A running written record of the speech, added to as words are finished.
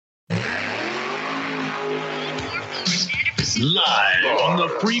Live on the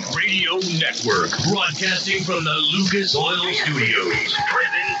Freak Radio Network, broadcasting from the Lucas Oil Studios.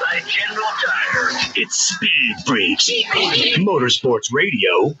 Driven by General Tire. It's Speed Freaks. Motorsports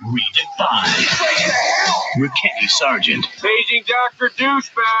Radio redefined. With Kenny Sargent. Paging Dr.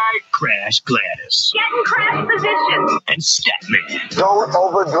 Douchebag. Crash Gladys. Get crash position. And Statman. Don't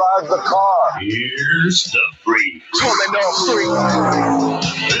overdrive the car. Here's the Freaks. Pulling off free.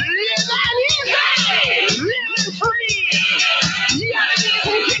 Living free.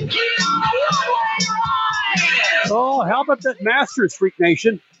 Oh, how about that Masters, Freak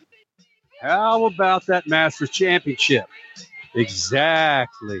Nation? How about that Masters Championship?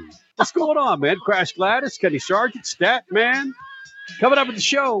 Exactly. What's going on, man? Crash Gladys, Kenny Sargent, Statman. Coming up at the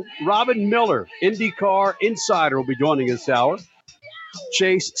show, Robin Miller, IndyCar Insider, will be joining us this hour.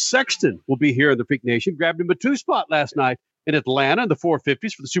 Chase Sexton will be here in the Freak Nation. Grabbed him a 2-spot last night in Atlanta in the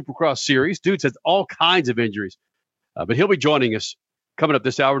 450s for the Supercross Series. Dude's has all kinds of injuries. But he'll be joining us coming up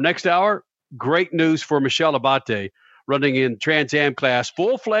this hour. Next hour, great news for Michelle Abate, running in Trans Am class.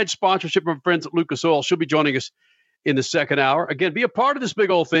 Full-fledged sponsorship from friends at Lucas Oil. She'll be joining us in the second hour. Again, be a part of this big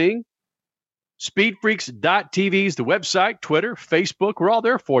old thing. Speedfreaks.tv is the website, Twitter, Facebook. We're all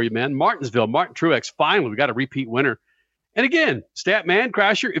there for you, man. Martinsville, Martin Truex. Finally, we got a repeat winner. And again, Statman,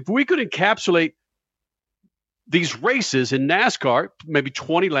 Crasher, if we could encapsulate these races in NASCAR, maybe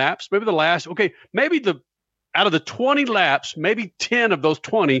 20 laps, maybe the last, out of the 20 laps, maybe 10 of those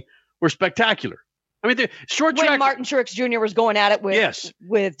 20 were spectacular. I mean, the short track. When Martin Truex Jr. was going at it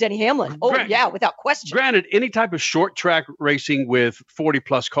with Denny Hamlin. Oh, yeah, without question. Granted, any type of short track racing with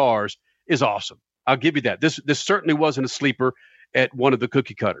 40-plus cars is awesome. I'll give you that. This certainly wasn't a sleeper at one of the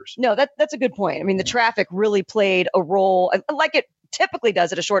cookie cutters. No, that's a good point. I mean, the traffic really played a role, like it typically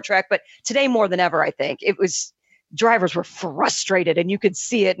does at a short track, but today more than ever, I think. Drivers were frustrated, and you could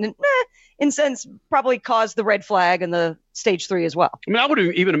see it, and in a sense, probably caused the red flag and the stage 3 as well. I mean, I would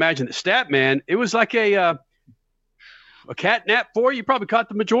even imagine that Statman, it was like a cat nap for you. You probably caught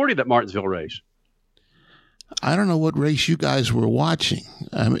the majority of that Martinsville race. I don't know what race you guys were watching.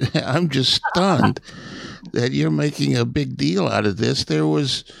 I mean, I'm just stunned that you're making a big deal out of this. There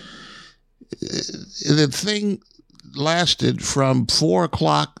was the thing lasted from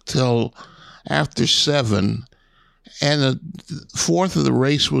 4:00 till after 7, and a fourth of the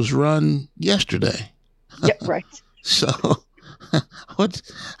race was run yesterday. Yeah, right. So,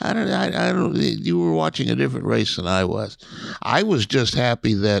 I don't. You were watching a different race than I was. I was just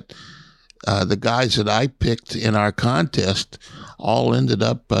happy that the guys that I picked in our contest all ended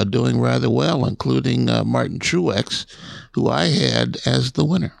up doing rather well, including Martin Truex, who I had as the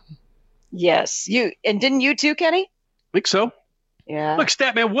winner. Yes, didn't you too, Kenny? I think so. Yeah. Look,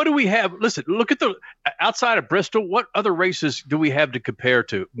 Statman, what do we have? Listen, look at the outside of Bristol. What other races do we have to compare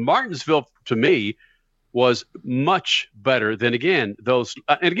to? Martinsville, to me, was much better than, again, those.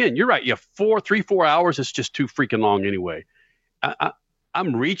 And again, you're right. You have 4 hours. It's just too freaking long anyway.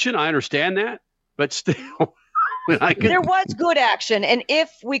 I'm reaching. I understand that, but still. There was good action, and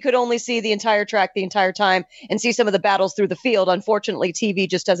if we could only see the entire track the entire time and see some of the battles through the field, unfortunately, TV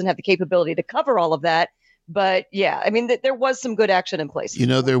just doesn't have the capability to cover all of that. But yeah, I mean, there was some good action in place. You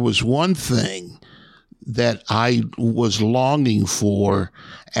know, there was one thing that I was longing for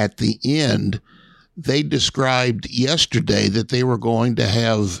at the end. They described yesterday that they were going to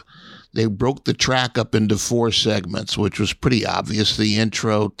have, they broke the track up into 4 segments, which was pretty obvious. The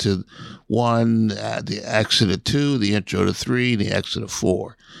intro to 1, the exit of 2, the intro to 3, the exit of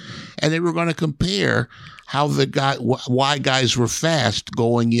 4. And they were going to compare how why guys were fast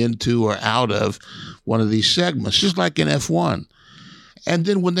going into or out of one of these segments, just like in F1. And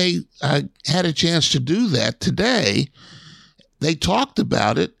then when they had a chance to do that today, they talked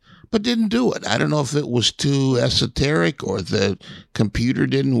about it, but didn't do it. I don't know if it was too esoteric or the computer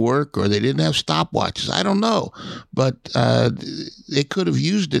didn't work or they didn't have stopwatches. I don't know. But they could have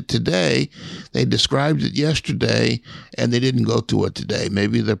used it today. They described it yesterday, and they didn't go to it today.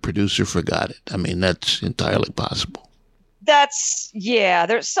 Maybe the producer forgot it. I mean, that's entirely possible.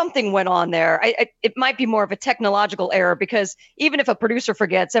 There's something went on there. It might be more of a technological error, because even if a producer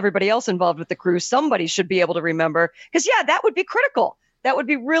forgets, everybody else involved with the crew, somebody should be able to remember. Because, that would be critical. That would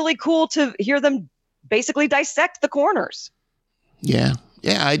be really cool to hear them basically dissect the corners. Yeah,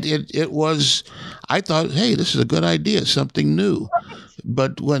 it was. I thought, hey, this is a good idea, something new.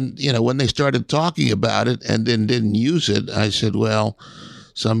 But when they started talking about it and then didn't use it, I said, well,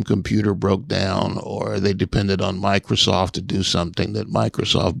 some computer broke down or they depended on Microsoft to do something that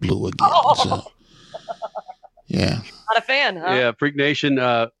Microsoft blew again. So. Yeah. Not a fan, huh? Yeah, Freak Nation,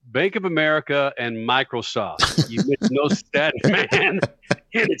 Bank of America and Microsoft. You mentioned no stat man,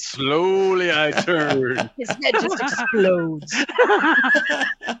 and it slowly I turn. His head just explodes.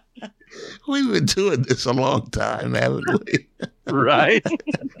 We've been doing this a long time, haven't we? Right?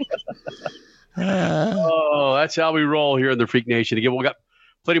 Oh, that's how we roll here in the Freak Nation. Again, we've got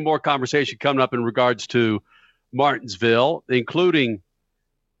plenty more conversation coming up in regards to Martinsville, including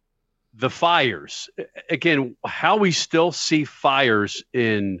the fires. Again, how we still see fires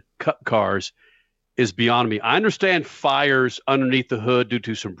in Cup cars is beyond me. I understand fires underneath the hood due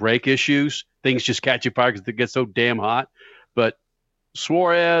to some brake issues. Things just catching fire because it gets so damn hot. But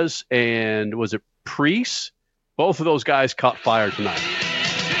Suarez and was it Priest? Both of those guys caught fire tonight.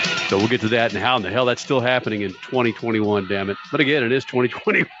 So we'll get to that and how in the hell that's still happening in 2021, damn it. But again, it is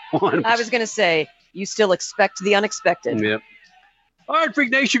 2021. I was going to say, you still expect the unexpected. Yep. All right,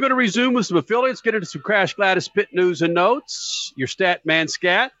 Freak Nation, going to resume with some affiliates, get into some Crash Gladys Pit news and notes. Your stat man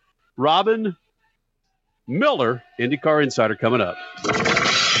scat, Robin Miller, IndyCar Insider, coming up.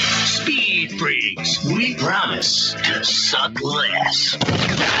 Speed Freaks, we promise to suck less.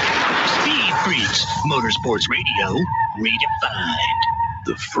 Speed Freaks, Motorsports Radio, redefined.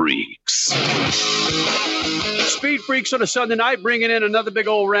 The Freaks. Speed Freaks on a Sunday night, bringing in another big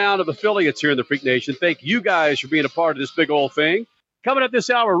old round of affiliates here in the Freak Nation. Thank you guys for being a part of this big old thing. Coming up this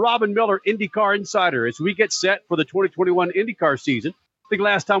hour, Robin Miller, IndyCar Insider, as we get set for the 2021 IndyCar season. I think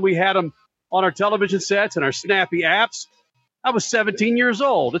last time we had him on our television sets and our snappy apps, I was 17 years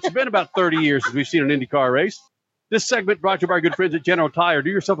old. It's been about 30 years since we've seen an IndyCar race. This segment brought to you by our good friends at General Tire.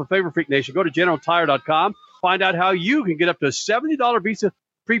 Do yourself a favor, Freak Nation. Go to GeneralTire.com. Find out how you can get up to a $70 Visa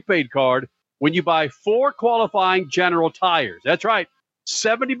prepaid card when you buy 4 qualifying General Tires. That's right,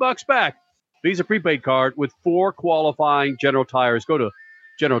 $70 back. Visa prepaid card with 4 qualifying General Tires. Go to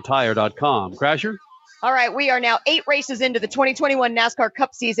GeneralTire.com. Crasher? All right, we are now 8 races into the 2021 NASCAR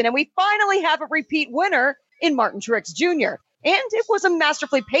Cup season, and we finally have a repeat winner in Martin Truex Jr. And it was a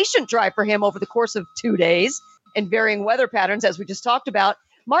masterfully patient drive for him over the course of 2 days and varying weather patterns, as we just talked about.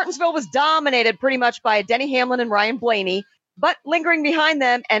 Martinsville was dominated pretty much by Denny Hamlin and Ryan Blaney, but lingering behind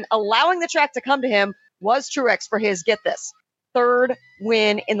them and allowing the track to come to him was Truex for his, get this, 3rd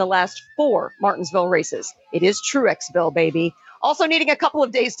win in the last 4 Martinsville races. It is Truexville, baby. Also needing a couple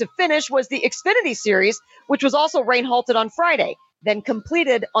of days to finish was the Xfinity Series, which was also rain halted on Friday, then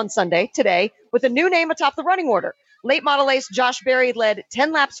completed on Sunday, today, with a new name atop the running order. Late model ace Josh Berry led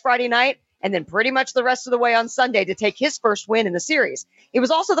 10 laps Friday night, and then pretty much the rest of the way on Sunday to take his first win in the series. It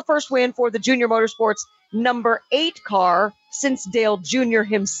was also the first win for the Junior Motorsports number 8 car since Dale Jr.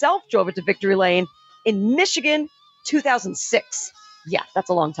 himself drove it to victory lane in Michigan 2006. Yeah, that's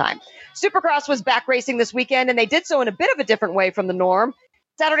a long time. Supercross was back racing this weekend, and they did so in a bit of a different way from the norm.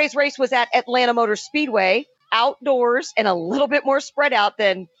 Saturday's race was at Atlanta Motor Speedway, outdoors and a little bit more spread out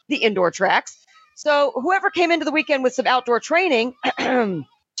than the indoor tracks. So whoever came into the weekend with some outdoor training,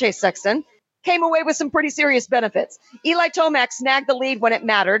 Chase Sexton, came away with some pretty serious benefits. Eli Tomac snagged the lead when it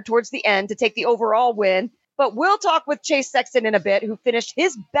mattered towards the end to take the overall win, but we'll talk with Chase Sexton in a bit, who finished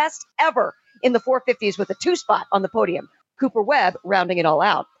his best ever in the 450s with a 2 spot on the podium. Cooper Webb rounding it all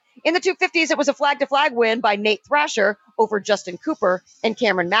out. In the 250s, it was a flag-to-flag win by Nate Thrasher over Justin Cooper and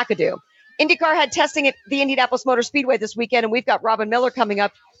Cameron McAdoo. IndyCar had testing at the Indianapolis Motor Speedway this weekend, and we've got Robin Miller coming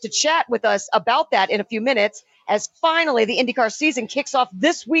up to chat with us about that in a few minutes, as finally the IndyCar season kicks off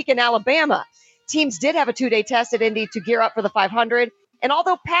this week in Alabama. Teams did have a 2-day test at Indy to gear up for the 500, and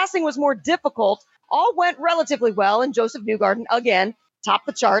although passing was more difficult, all went relatively well, and Joseph Newgarden, again, topped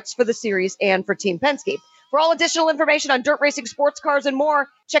the charts for the series and for Team Penske. For all additional information on dirt racing, sports cars, and more,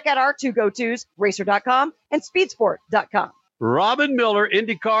 check out our 2 go-tos, Racer.com and Speedsport.com. Robin Miller,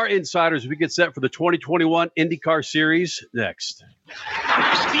 IndyCar Insiders. We get set for the 2021 IndyCar Series next.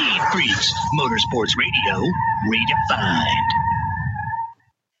 Speed Freaks, Motorsports Radio, redefined.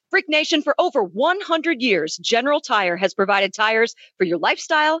 Freak Nation, for over 100 years, General Tire has provided tires for your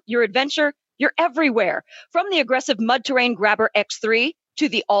lifestyle, your adventure, your everywhere. From the aggressive mud terrain Grabber X3 to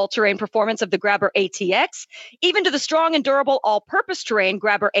the all-terrain performance of the Grabber ATX, even to the strong and durable all-purpose terrain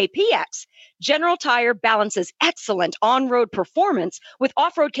Grabber APX. General Tire balances excellent on-road performance with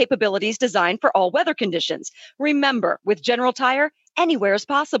off-road capabilities designed for all weather conditions. Remember, with General Tire, anywhere is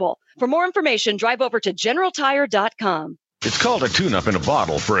possible. For more information, drive over to GeneralTire.com. It's called a tune-up in a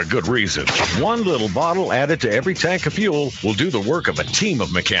bottle for a good reason. One little bottle added to every tank of fuel will do the work of a team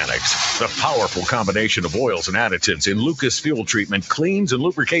of mechanics. The powerful combination of oils and additives in Lucas Fuel Treatment cleans and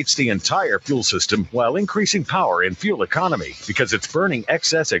lubricates the entire fuel system while increasing power and fuel economy because it's burning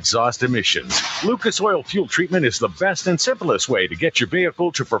excess exhaust emissions. Lucas Oil Fuel Treatment is the best and simplest way to get your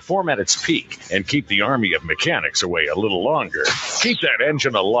vehicle to perform at its peak and keep the army of mechanics away a little longer. Keep that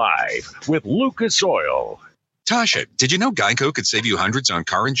engine alive with Lucas Oil. Tasha, did you know Geico could save you hundreds on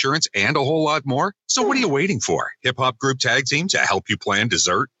car insurance and a whole lot more? So what are you waiting for? Hip Hop Group Tag Team to help you plan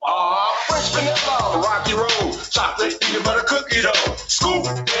dessert? Fresh vanilla, rocky road, chocolate peanut butter cookie dough. Scoop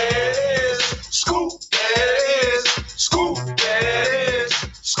this, scoop this, scoop this,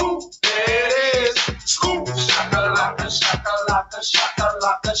 scoop this, scoop. Shakalaka, shakalaka,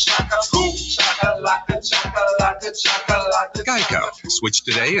 shakalaka, shaka, scoop. Shakalaka, shakalaka, shakalaka. Geico. Switch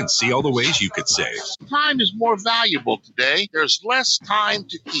today and see all the ways you could save. Time is more valuable today. There's less time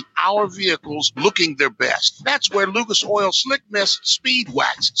to keep our vehicles looking their best. That's where Lucas Oil Slick Mist Speed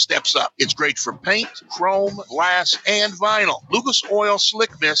Wax steps up. It's great for paint, chrome, glass, and vinyl. Lucas Oil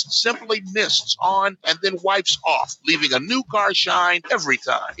Slick Mist simply mists on and then wipes off, leaving a new car shine every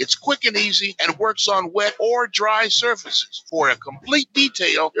time. It's quick and easy and works on wet or dry surfaces. For a complete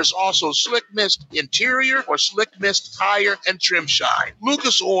detail, there's also Slick Mist Interior or Slick Mist Tire and Trim Shine.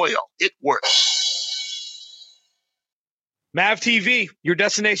 Lucas Oil, it works. MAV TV, your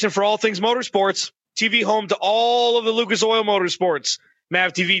destination for all things motorsports. TV home to all of the Lucas Oil Motorsports.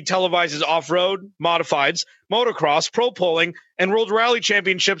 MAV TV televises off-road, modifieds, motocross, pro polling, and World Rally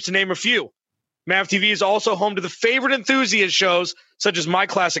Championships, to name a few. MAV TV is also home to the favorite enthusiast shows such as My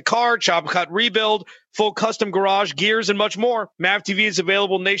Classic Car, Chop Cut Rebuild, Full Custom Garage, Gears, and much more. MAV TV is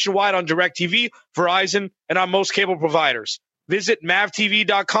available nationwide on DirecTV, Verizon, and on most cable providers. Visit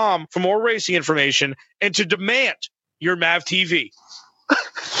MAVTV.com for more racing information and to demand your MAV TV.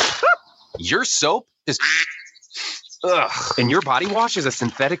 Your soap is and your body wash is a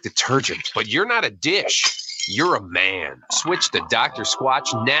synthetic detergent, but you're not a dish. You're a man. Switch to Dr.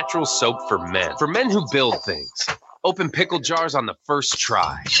 Squatch Natural Soap for men who build things. Open pickle jars on the first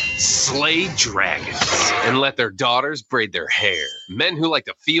try. Slay dragons and let their daughters braid their hair. Men who like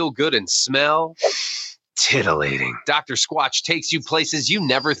to feel good and smell titillating. Dr. Squatch takes you places you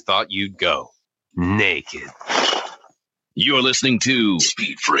never thought you'd go. Naked. You're listening to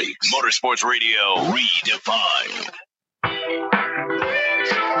Speed Freaks Motorsports Radio Redefined.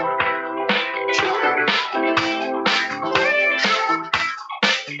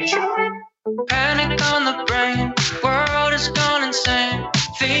 Panic on the brain, world is gone insane.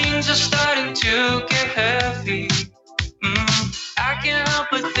 Things are starting to get heavy. I can't help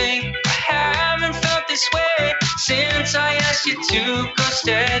but think I haven't felt this way since I asked you to go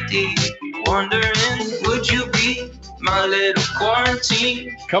steady. Wondering, would you be my little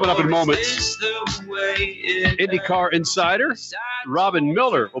quarantine? Coming up in moments, IndyCar insider Robin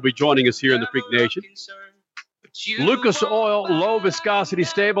Miller will be joining us here in the Freak Nation. Lucas Oil Low Viscosity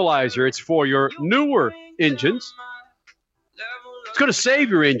Stabilizer. It's for your newer engines. It's going to save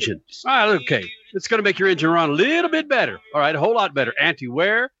your engine. All right, okay. It's going to make your engine run a little bit better. All right, a whole lot better.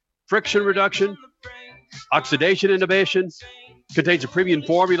 Anti-wear, friction reduction, oxidation inhibition. Contains a premium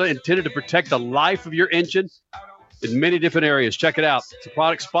formula intended to protect the life of your engine in many different areas. Check it out. It's a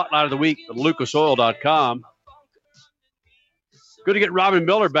product spotlight of the week at lucasoil.com. Good to get Robin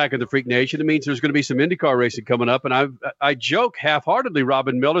Miller back in the Freak Nation. It means there's going to be some IndyCar racing coming up. And I joke half-heartedly,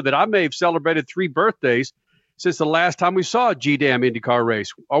 Robin Miller, that I may have celebrated 3 birthdays since the last time we saw a GDAM IndyCar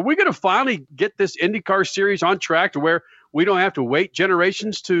race. Are we going to finally get this IndyCar series on track to where we don't have to wait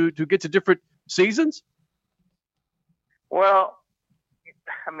generations to get to different seasons? Well,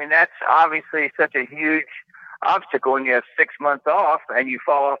 I mean, that's obviously such a huge obstacle when you have 6 months off and you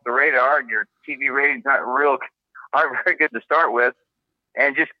fall off the radar and your TV ratings aren't very good to start with.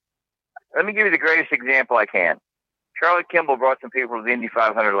 And just let me give you the greatest example I can. Charlie Kimball brought some people to the Indy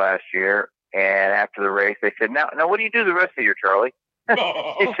 500 last year, and after the race, they said, "Now, what do you do the rest of the year, Charlie?"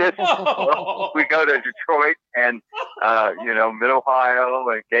 He says, "Well, we go to Detroit and Mid-Ohio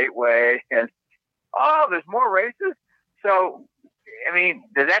and Gateway, and there's more races." So, I mean,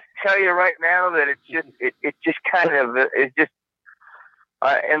 does that tell you right now that it's just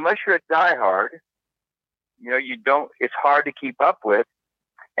unless you're a diehard, it's hard to keep up with.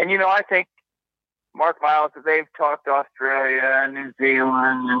 And, I think Mark Miles, they've talked to Australia and New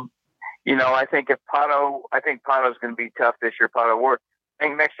Zealand. And, I think Pato's going to be tough this year, Pato Ward. I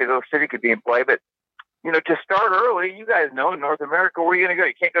think Mexico City could be in play. But, to start early, you guys know in North America, where are you going to go?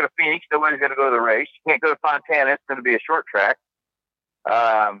 You can't go to Phoenix. Nobody's going to go to the race. You can't go to Fontana. It's going to be a short track.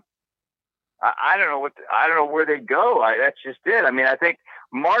 I don't know where they go. That's just it. I mean, I think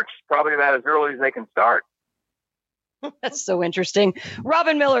March is probably about as early as they can start. That's so interesting.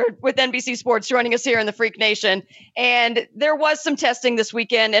 Robin Miller with NBC Sports joining us here in the Freak Nation. And there was some testing this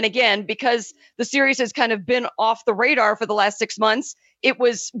weekend. And again, because the series has kind of been off the radar for the last 6 months, it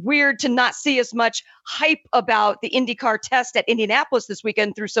was weird to not see as much hype about the IndyCar test at Indianapolis this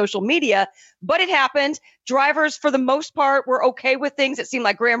weekend through social media, but it happened. Drivers, for the most part, were okay with things. It seemed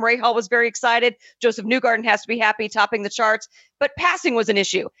like Graham Rahal was very excited. Joseph Newgarden has to be happy, topping the charts, but passing was an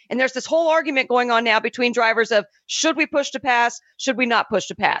issue. And there's this whole argument going on now between drivers of, should we push to pass? Should we not push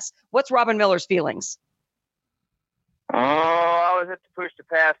to pass? What's Robin Miller's feelings? Oh, I was at the push to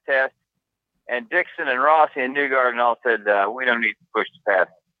pass test. And Dixon and Rossi and Newgarden all said, we don't need to push to pass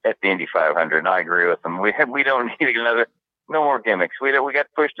at the Indy 500. And I agree with them. We don't need no more gimmicks. We got to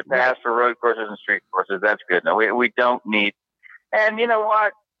push to pass for road courses and street courses. That's good. No, we don't need. And you know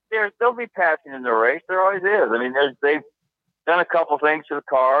what? There'll be passing in the race. There always is. I mean, they've done a couple things to the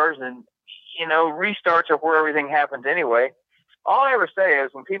cars, and restarts are where everything happens anyway. All I ever say is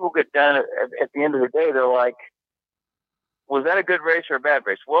when people get done at the end of the day, they're like, was that a good race or a bad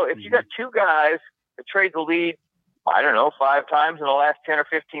race? Well, if you got two guys that trade the lead, I don't know, 5 times in the last 10 or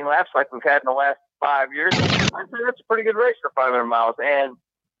 15 laps like we've had in the last 5 years, I'd say that's a pretty good race for 500 miles. And,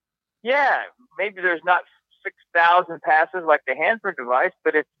 yeah, maybe there's not 6,000 passes like the Hanford device,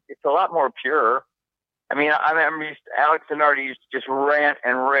 but it's a lot more pure. I mean, I remember Alex Zanardi used to just rant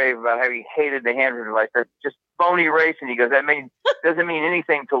and rave about how he hated the Hanford device. That's just phony racing. He goes, that doesn't mean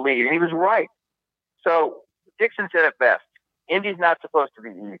anything to lead. And he was right. So Dixon said it best. Indy's not supposed to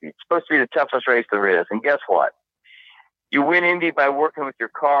be easy. It's supposed to be the toughest race there is. And guess what? You win Indy by working with your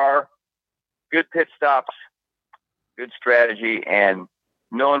car, good pit stops, good strategy, and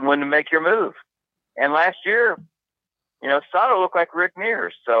knowing when to make your move. And last year, Sato looked like Rick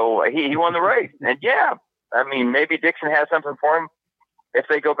Mears, so he won the race. And yeah, I mean, maybe Dixon has something for him if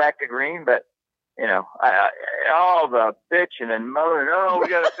they go back to green, but all the bitching and moaning, we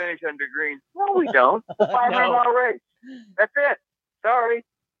got to finish under green. No, we don't. 500-mile race. That's it. Sorry.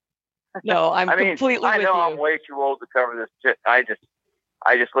 No, I'm completely with you. I know I'm way too old to cover this. I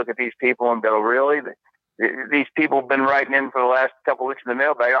just look at these people and go, really? These people have been writing in for the last couple of weeks in the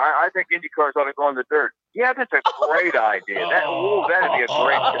mailbag. I think IndyCars ought to go in the dirt. Yeah, that's a great idea. That'd be a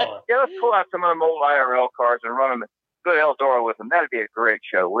great show. Yeah, let's pull out some of them old IRL cars and run them. Go to Eldora with them. That'd be a great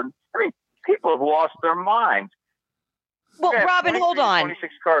show. People have lost their minds. Well, Robin, hold on.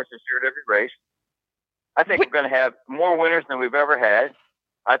 26 cars this year at every race. I think we're going to have more winners than we've ever had.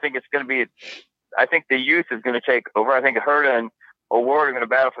 I think it's going to be. I think the youth is going to take over. I think Herta and O'Ward are going to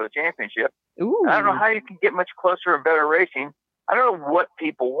battle for the championship. Ooh. I don't know how you can get much closer and better racing. I don't know what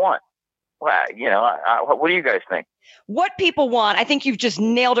people want. Well, what do you guys think? What people want, I think you've just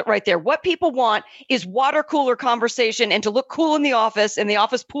nailed it right there. What people want is water cooler conversation and to look cool in the office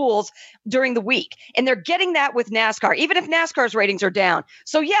pools during the week. And they're getting that with NASCAR, even if NASCAR's ratings are down.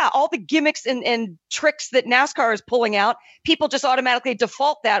 So yeah, all the gimmicks and tricks that NASCAR is pulling out, people just automatically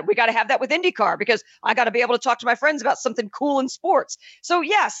default that. We got to have that with IndyCar because I got to be able to talk to my friends about something cool in sports. So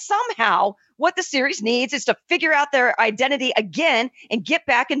yeah, somehow what the series needs is to figure out their identity again and get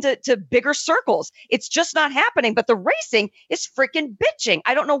back into bigger circles. It's just not happening, but the racing is freaking bitching.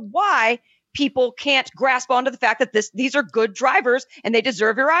 I don't know why people can't grasp onto the fact that these are good drivers and they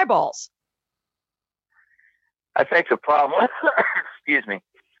deserve your eyeballs. I think the problem, excuse me,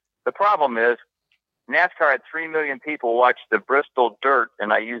 the problem is NASCAR had 3 million people watch the Bristol Dirt,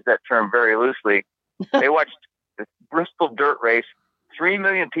 and I use that term very loosely. They watched the Bristol Dirt race. 3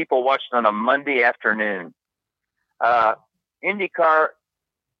 million people watched on a Monday afternoon. IndyCar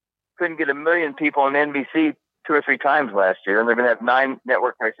couldn't get 1 million people on NBC 2 or 3 times last year, and they're going to have 9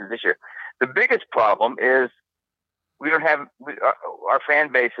 network races this year. The biggest problem is we don't have our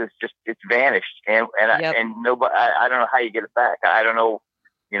fan base is just it's vanished, and nobody. I don't know how you get it back. I don't know.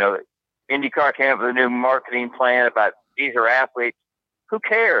 IndyCar came up with a new marketing plan about these are athletes. Who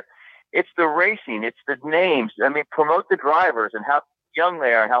cares? It's the racing. It's the names. I mean, promote the drivers and how young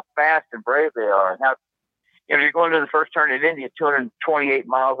they are and how fast and brave they are and how you're going to the first turn at Indy at 228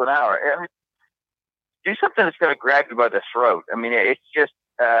 miles an hour. I mean, do something that's going to grab you by the throat. I mean, it's just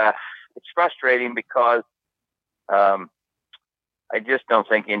it's frustrating because I just don't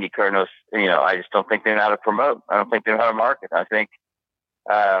think IndyCar knows. I just don't think they know how to promote. I don't think they know how to market. I think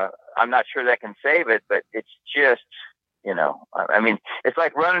I'm not sure that can save it, but it's just I mean, it's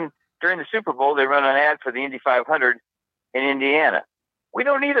like running during the Super Bowl. They run an ad for the Indy 500 in Indiana. We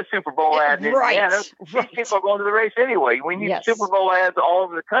don't need a Super Bowl ad in Indiana. These people are going to the race anyway. We need Super Bowl ads all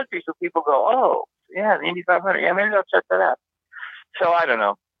over the country so people go, oh, yeah, the Indy 500. Yeah, maybe I'll check that out. So I don't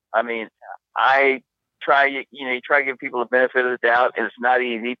know. I mean, I try, you try to give people the benefit of the doubt, and it's not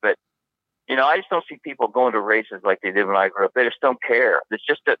easy, but I just don't see people going to races like they did when I grew up. They just don't care. It's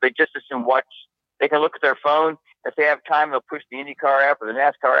just that they just assume watch. They can look at their phone. If they have time, they'll push the IndyCar app or the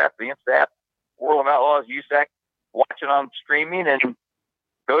NASCAR app, the IMSA app, World of Outlaws, USAC, watch it on streaming, and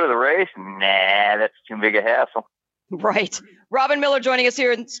go to the race. Nah, that's too big a hassle. Right. Robin Miller joining us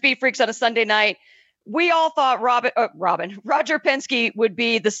here in Speed Freaks on a Sunday night. We all thought Roger Penske would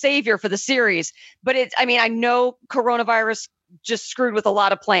be the savior for the series, but I know coronavirus just screwed with a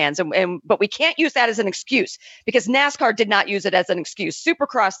lot of plans, but we can't use that as an excuse, because NASCAR did not use it as an excuse.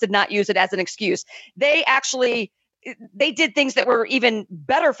 Supercross did not use it as an excuse. They did things that were even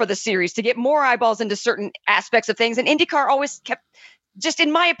better for the series to get more eyeballs into certain aspects of things. And IndyCar always kept, just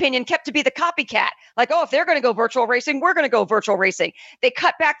in my opinion, kept to be the copycat. Like, oh, if they're going to go virtual racing, we're going to go virtual racing. They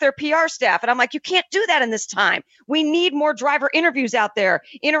cut back their PR staff. And I'm like, you can't do that in this time. We need more driver interviews out there,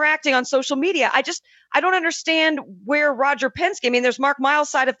 interacting on social media. I don't understand where Roger Penske, there's Mark Miles'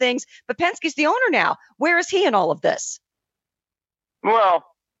 side of things, but Penske's the owner now. Where is he in all of this? Well,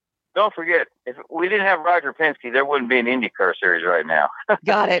 don't forget, if we didn't have Roger Penske, there wouldn't be an IndyCar series right now.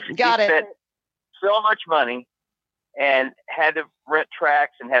 Got it. He spent so much money and had to rent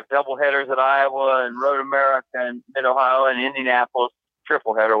tracks and have double headers at Iowa and Road America and Mid-Ohio and Indianapolis,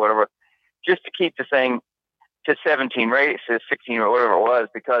 triple header, whatever, just to keep the thing to 17 races, 16 or whatever it was,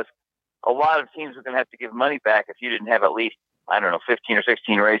 because a lot of teams were going to have to give money back if you didn't have at least, 15 or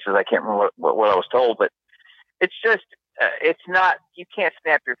 16 races. I can't remember what I was told, but it's just, it's not, you can't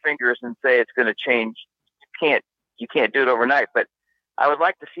snap your fingers and say it's going to change. You can't do it overnight, but I would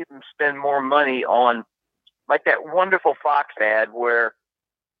like to see them spend more money on, like that wonderful Fox ad where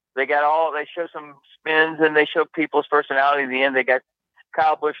they show some spins and they show people's personality. In the end, they got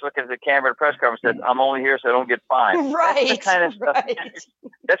Kyle Busch looking at the camera at a press conference and said, I'm only here so I don't get fined. Right. That's the kind of stuff. Right.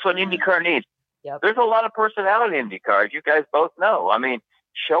 That's what IndyCar needs. Yep. There's a lot of personality in IndyCar, as you guys both know.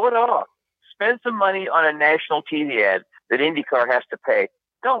 Show it off. Spend some money on a national TV ad that IndyCar has to pay.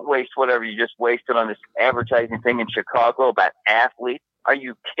 Don't waste whatever you just wasted on this advertising thing in Chicago about athletes. Are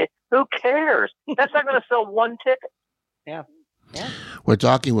you kidding? Who cares? That's not going to sell one ticket. Yeah. We're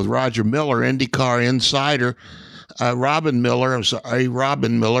talking with Roger Miller, IndyCar insider. Robin Miller.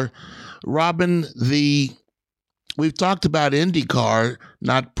 Robin, we've talked about IndyCar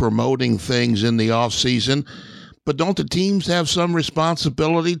not promoting things in the off season, but don't the teams have some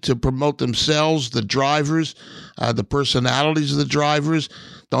responsibility to promote themselves, the drivers, the personalities of the drivers?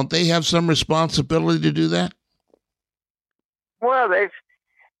 Don't they have some responsibility to do that? Well, they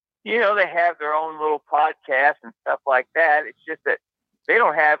have their own little podcast and stuff like that. It's just that they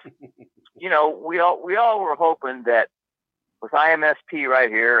don't have, we all were hoping that with IMSP right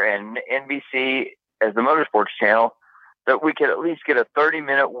here and NBC as the Motorsports channel, that we could at least get a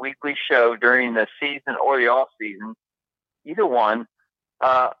 30-minute weekly show during the season or the off season, either one,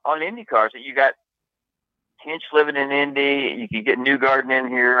 on IndyCars. That you got Hinch living in Indy, you could get Newgarden in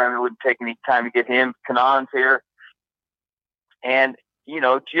here. It wouldn't take any time to get him. Kanon's here. And,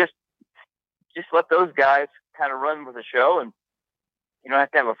 just let those guys kind of run with the show, and you don't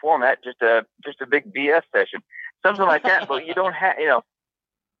have to have a format, just a big BS session, something like that. But you don't have,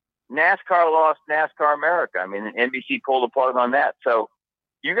 NASCAR lost NASCAR America. NBC pulled the plug on that. So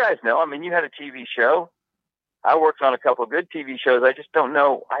you guys know, you had a TV show. I worked on a couple of good TV shows. I just don't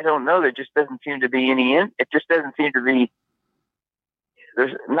know. There just doesn't seem to be it just doesn't seem to be,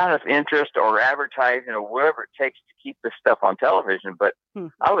 there's not enough interest or advertising or whatever it takes to keep this stuff on television. But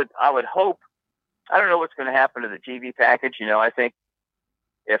I would hope, I don't know what's going to happen to the TV package. I think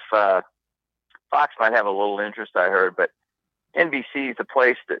if Fox might have a little interest, I heard, but NBC is the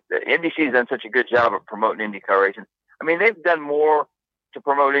place that NBC has done such a good job of promoting IndyCar racing. They've done more to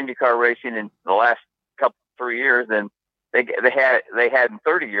promote IndyCar racing in the last 3 years than they had in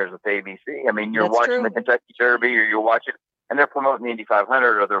 30 years with ABC. You're That's watching true. the Kentucky Derby, or you're watching, and they're promoting the Indy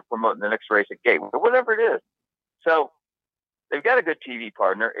 500, or they're promoting the next race at Gateway, or whatever it is. So they've got a good TV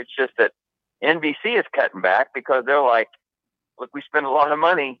partner. It's just that NBC is cutting back because they're like, look, we spend a lot of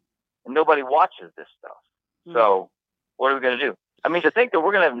money and nobody watches this stuff. So what are we going to do? To think that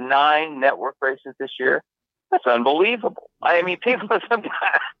we're going to have 9 network races this year, that's unbelievable. People,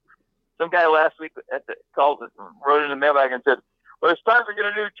 some guy last week wrote in the mailbag and said, well, it's time to get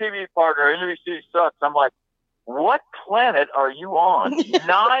a new TV partner. NBC sucks. I'm like, what planet are you on?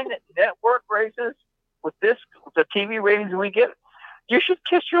 9 network races with the TV ratings we get? You should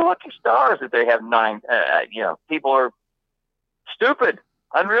kiss your lucky stars if they have 9. People are stupid,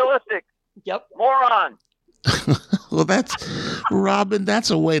 unrealistic. Yep. Moron. Well, that's Robin. That's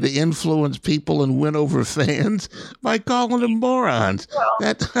a way to influence people and win over fans by calling them morons. Well,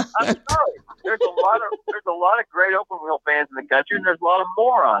 I'm sorry. There's a lot of great open wheel fans in the country, and there's a lot of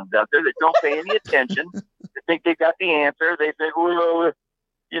morons out there that don't pay any attention. They think they got the answer. They think, well,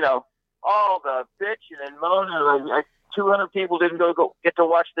 all the bitching and moaning. Like 200 people didn't get to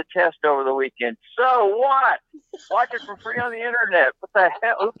watch the test over the weekend. So what? Watch it for free on the internet. What the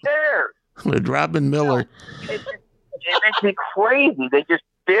hell? Who cares? With Robin Miller. It makes me crazy. They just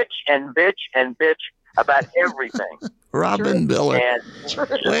bitch and bitch and bitch about everything. Robin Miller.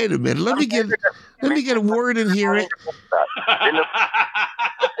 Wait a minute. Let me get a word in here.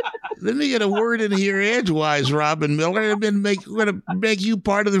 Let me get a word in here edgewise, Robin Miller, and then we're going to make you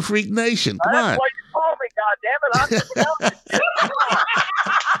part of the Freak Nation. Come on. That's why you called me, goddammit. I'm just telling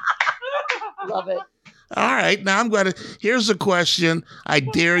you. Love it. All right. Now here's a question I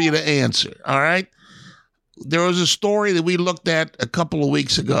dare you to answer. All right. There was a story that we looked at a couple of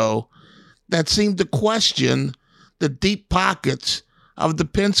weeks ago that seemed to question the deep pockets of the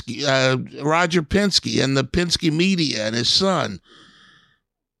Penske, Roger Penske and the Penske media and his son.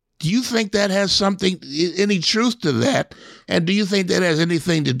 Do you think that has any truth to that? And do you think that has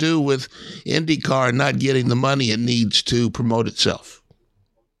anything to do with IndyCar not getting the money it needs to promote itself?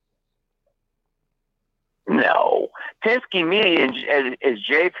 No. Penske media is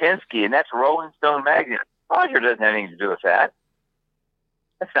Jay Penske, and that's Rolling Stone magazine. Roger doesn't have anything to do with that.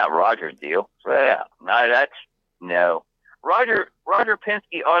 That's not Roger's deal. So, yeah, no. Roger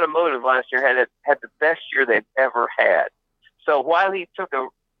Penske Automotive last year had the best year they've ever had. So while he took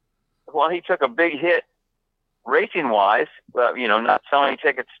a big hit racing wise, not selling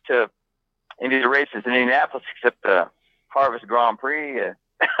tickets to any of the races in Indianapolis except the Harvest Grand Prix.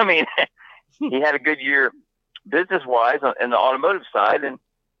 He had a good year business wise in the automotive side, and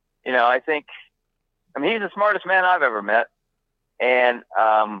I think he's the smartest man I've ever met, and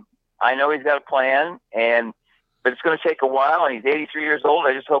I know he's got a plan, but it's going to take a while, and he's 83 years old.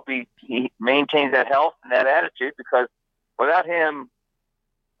 I just hope he maintains that health and that attitude, because without him,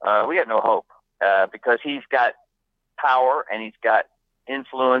 we got no hope, because he's got power and he's got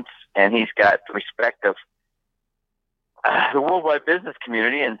influence and he's got the respect of the worldwide business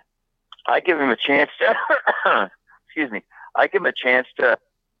community. And I give him a chance to, I give him a chance to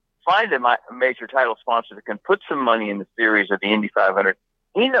find a major title sponsor that can put some money in the series of the Indy 500.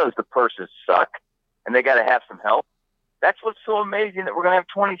 He knows the purses suck and they got to have some help. That's what's so amazing, that we're going to have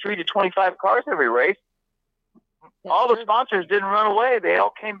 23 to 25 cars every race. All the sponsors didn't run away. They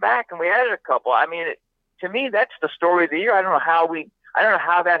all came back, and we added a couple. To me, that's the story of the year. I don't know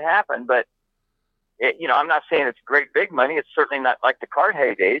how that happened, but I'm not saying it's great big money. It's certainly not like the kart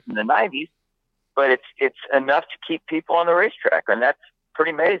heydays in the 90s, but it's enough to keep people on the racetrack, and that's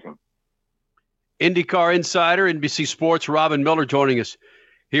pretty amazing. IndyCar insider, NBC Sports, Robin Miller joining us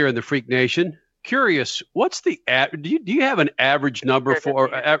here in the Freak Nation. Curious, what's the do you have an average number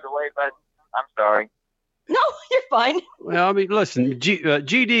for? I'm sorry. No, you're fine. Well, listen,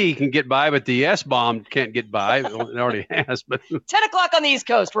 GD can get by, but the S-bomb can't get by. It already has. But 10 o'clock on the East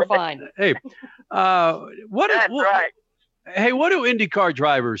Coast, we're fine. Hey, right. Hey, what do IndyCar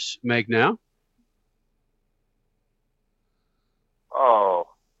drivers make now? Oh,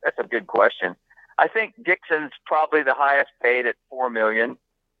 that's a good question. I think Dixon's probably the highest paid at $4 million,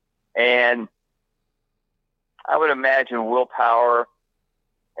 and I would imagine Will Power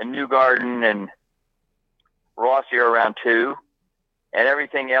and Newgarden and Rossi are around $2 million, and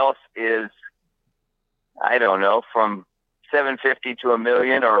everything else is, I don't know, from $750,000 to $1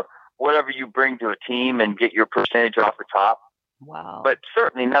 million, or whatever you bring to a team and get your percentage off the top. Wow. But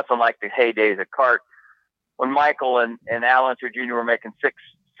certainly nothing like the heydays of kart, when Michael and Al Unser Jr. were making $6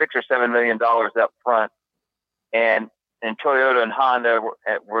 or $7 million up front, and Toyota and Honda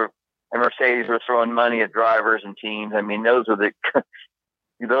were and Mercedes were throwing money at drivers and teams. Those are the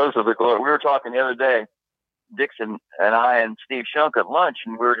glory. We were talking the other day, Dixon and I and Steve Shunk at lunch,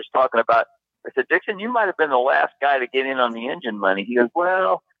 and we were just talking about, I said, Dixon, you might have been the last guy to get in on the engine money. He goes,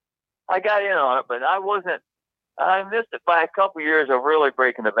 well, I got in on it, but I missed it by a couple years of really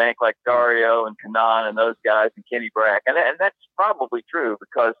breaking the bank, like Dario and Kanan and those guys and Kenny Brack. And that's probably true,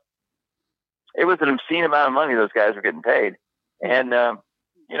 because it was an obscene amount of money those guys were getting paid. And,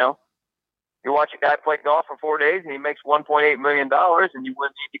 you watch a guy play golf for 4 days and he makes $1.8 million, and you win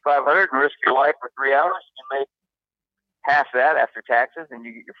the Indy 500 and risk your life for 3 hours, and you make half that after taxes and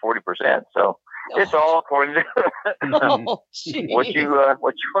you get your 40%. So it's all according to what you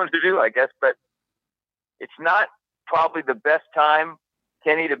want to do, I guess. But it's not probably the best time,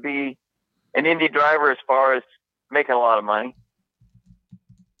 Kenny, to be an Indy driver as far as making a lot of money.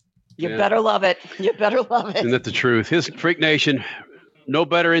 You better love it. You better love it. Isn't that the truth? His Freak Nation, no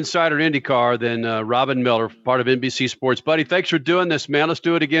better insider in IndyCar than Robin Miller, part of NBC Sports. Buddy, thanks for doing this, man. Let's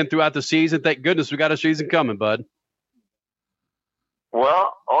do it again throughout the season. Thank goodness we got a season coming, bud.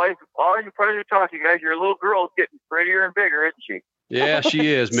 Well, always a pleasure to talk to you guys. Your little girl's getting prettier and bigger, isn't she? Yeah, she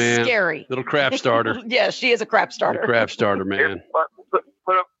is, man. Scary. Little crap starter. Yeah, she is a crap starter. Little crap starter, man.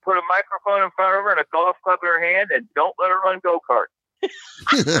 Put a microphone in front of her and a golf club in her hand, and don't let her run go-kart.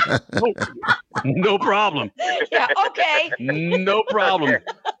 No problem. Yeah, okay. No problem.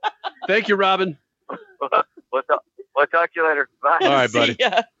 Thank you, Robin. We'll talk to you later. Bye. All right, buddy. See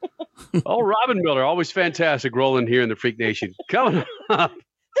ya. Oh, Robin Miller, always fantastic rolling here in the Freak Nation. Coming up.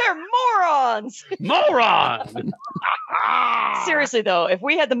 They're morons. Moron. Seriously, though, if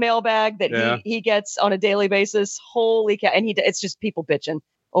we had the mailbag that he gets on a daily basis, holy cow. And it's just people bitching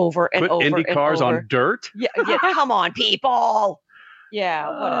over and Put over Indy and cars over. on dirt? Yeah, come on, people. Yeah,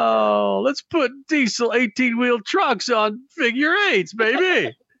 whatever. Oh, let's put diesel 18-wheel trucks on figure eights,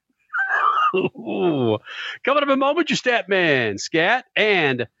 baby. Ooh. Coming up in a moment, your stat man, Scat,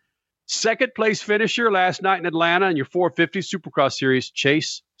 and second place finisher last night in Atlanta in your 450 Supercross Series,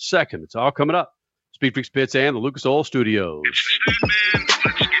 Chase second. It's all coming up. Speed Freaks Pits and the Lucas Oil Studios.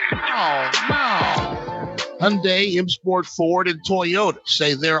 Hyundai, M Sport, Ford, and Toyota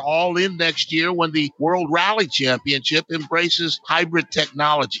say they're all in next year when the World Rally Championship embraces hybrid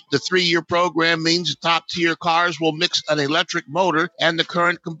technology. The 3-year program means the top-tier cars will mix an electric motor and the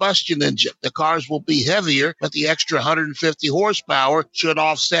current combustion engine. The cars will be heavier, but the extra 150 horsepower should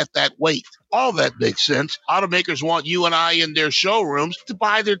offset that weight. All that makes sense. Automakers want you and I in their showrooms to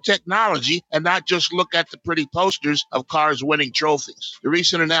buy their technology and not just look at the pretty posters of cars winning trophies. The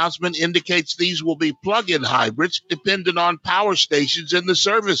recent announcement indicates these will be plug-in hybrids dependent on power stations in the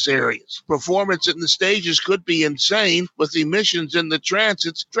service areas. Performance in the stages could be insane, with emissions in the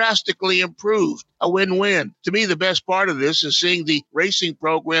transits drastically improved. A win-win. To me, the best part of this is seeing the racing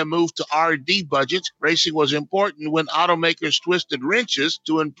program move to R&D budgets. Racing was important when automakers twisted wrenches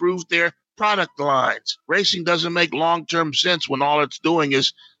to improve their product lines. Racing doesn't make long-term sense when all it's doing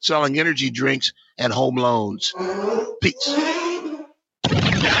is selling energy drinks and home loans. Peace. Speed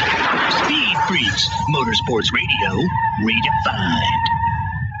Freaks, Motorsports Radio, redefined.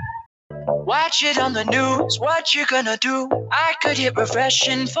 Watch it on the news, what you gonna do? I could hit refresh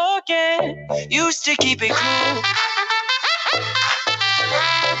and forget. Used to keep it cool.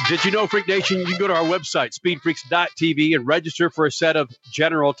 Did you know, Freak Nation, you can go to our website, speedfreaks.tv, and register for a set of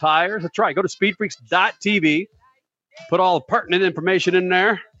General tires? That's right. Go to speedfreaks.tv, put all the pertinent information in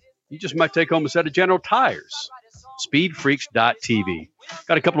there. You just might take home a set of General tires. Speedfreaks.tv.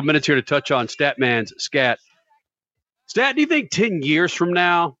 Got a couple of minutes here to touch on Statman's Scat. Stat, do you think 10 years from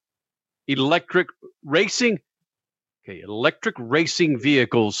now, electric racing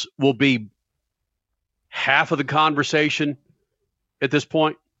vehicles will be half of the conversation at this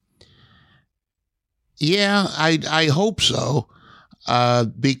point? Yeah, I hope so,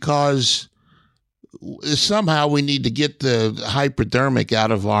 because somehow we need to get the hypodermic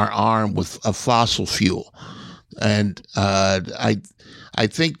out of our arm with a fossil fuel. And I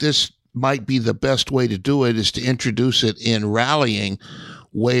think this might be the best way to do it, is to introduce it in rallying,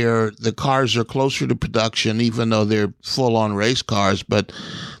 where the cars are closer to production, even though they're full-on race cars, but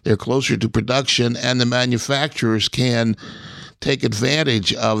they're closer to production, and the manufacturers can take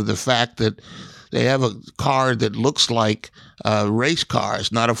advantage of the fact that they have a car that looks like a race car.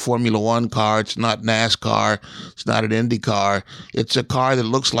 It's not a Formula One car. It's not NASCAR. It's not an Indy car. It's a car that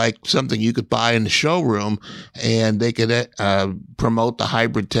looks like something you could buy in the showroom, and they could promote the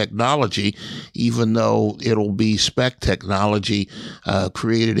hybrid technology, even though it'll be spec technology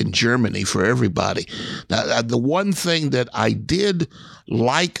created in Germany for everybody. Now, the one thing that I did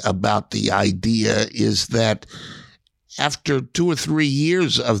like about the idea is that after 2 or 3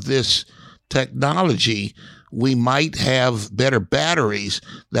 years of this technology, we might have better batteries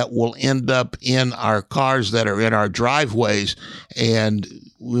that will end up in our cars that are in our driveways, and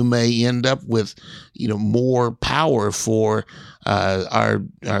we may end up with, more power for our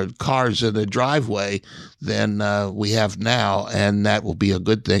cars in the driveway than we have now, and that will be a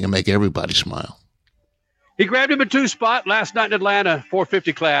good thing and make everybody smile. He grabbed him a 2 spot last night in Atlanta,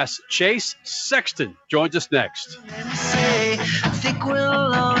 450 class. Chase Sexton joins us next. Say, I think we're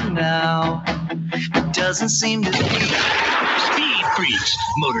alone now. It doesn't seem to be. Speed Freaks,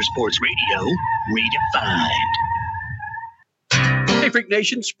 Motorsports Radio, redefined. Hey, Freak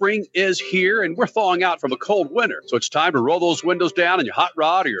Nation, spring is here, and we're thawing out from a cold winter. So it's time to roll those windows down in your hot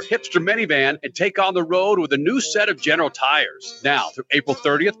rod or your hipster minivan and take on the road with a new set of General Tires. Now, through April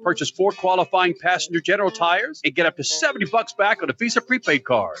 30th, purchase 4 qualifying passenger General Tires and get up to $70 back on a Visa prepaid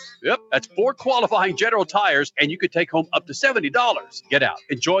card. Yep, that's 4 qualifying General Tires, and you could take home up to $70. Get out,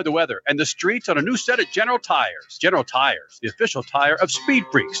 enjoy the weather and the streets on a new set of General Tires. General Tires, the official tire of Speed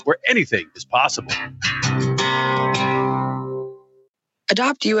Freaks, where anything is possible.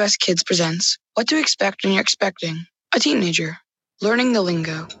 Adopt US Kids presents What to Expect When You're Expecting a Teenager. Learning the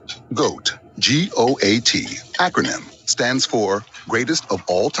lingo. GOAT, G-O-A-T, acronym, stands for Greatest of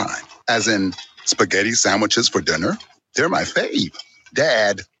All Time. As in, spaghetti sandwiches for dinner? They're my fave.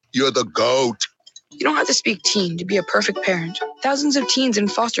 Dad, you're the GOAT. You don't have to speak teen to be a perfect parent. Thousands of teens in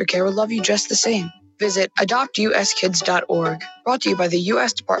foster care will love you just the same. Visit adoptuskids.org. Brought to you by the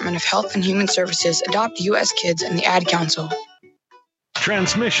U.S. Department of Health and Human Services, Adopt U.S. Kids, and the Ad Council.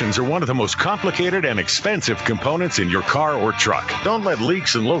 Transmissions are one of the most complicated and expensive components in your car or truck. Don't let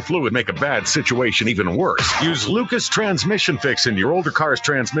leaks and low fluid make a bad situation even worse. Use Lucas Transmission Fix in your older car's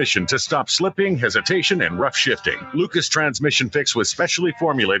transmission to stop slipping, hesitation, and rough shifting. Lucas Transmission Fix was specially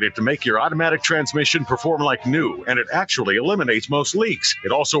formulated to make your automatic transmission perform like new, and it actually eliminates most leaks.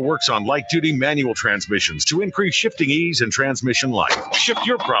 It also works on light-duty manual transmissions to increase shifting ease and transmission life. Shift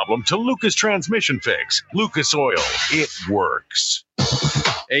your problem to Lucas Transmission Fix. Lucas Oil. It works.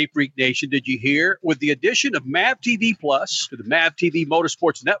 Hey, Freak Nation, did you hear? With the addition of MAV TV Plus to the MAV TV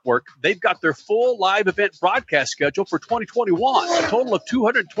Motorsports Network, they've got their full live event broadcast schedule for 2021. A total of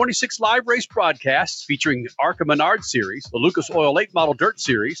 226 live race broadcasts featuring the ARCA Menard Series, the Lucas Oil 8 Model Dirt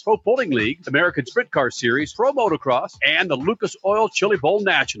Series, Pro Pulling League, American Sprint Car Series, Pro Motocross, and the Lucas Oil Chili Bowl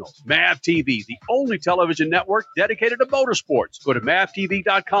Nationals. MAV TV, the only television network dedicated to motorsports. Go to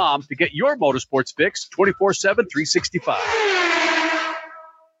mavtv.com to get your motorsports fix 24/7, 365.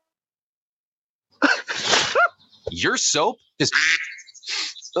 Your soap is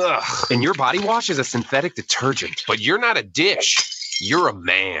and your body wash is a synthetic detergent, but you're not a dish. You're a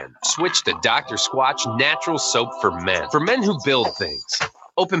man. Switch to Dr. Squatch Natural Soap for men who build things.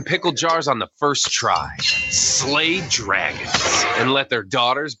 Open pickle jars on the first try. Slay dragons and let their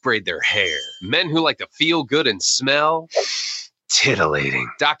daughters braid their hair. Men who like to feel good and smell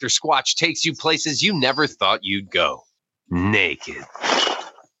titillating. Dr. Squatch takes you places you never thought you'd go. Naked.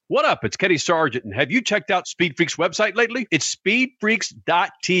 What up? It's Kenny Sargent, and have you checked out Speed Freaks' website lately? It's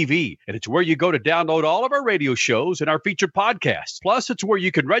speedfreaks.tv, and it's where you go to download all of our radio shows and our featured podcasts. Plus, it's where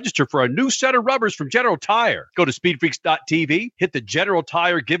you can register for a new set of rubbers from General Tire. Go to speedfreaks.tv, hit the General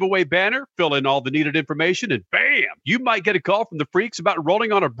Tire giveaway banner, fill in all the needed information, and bam! You might get a call from the freaks about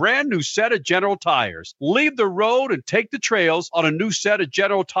rolling on a brand new set of General Tires. Leave the road and take the trails on a new set of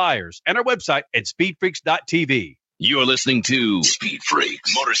General Tires, and our website at speedfreaks.tv. You're listening to Speed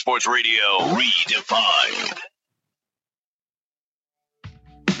Freaks Motorsports Radio Redefined.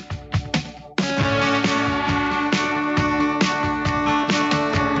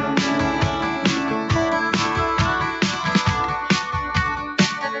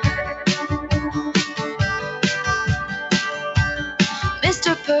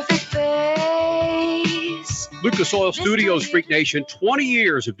 Mr. Perfect Face. Lucas Oil Studios, Freak Nation, 20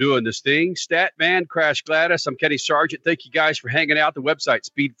 years of doing this thing. Statman, Crash Gladys, I'm Kenny Sargent. Thank you guys for hanging out. The website,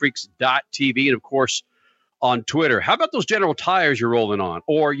 speedfreaks.tv, and of course, on Twitter. How about those General Tires you're rolling on,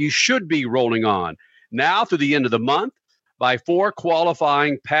 or you should be rolling on? Now through the end of the month, buy 4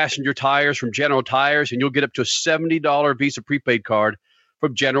 qualifying passenger tires from General Tires, and you'll get up to a $70 Visa prepaid card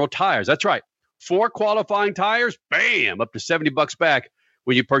from General Tires. That's right. 4 qualifying tires, bam, up to $70 back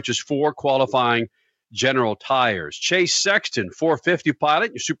when you purchase 4 qualifying General Tires. Chase Sexton, 450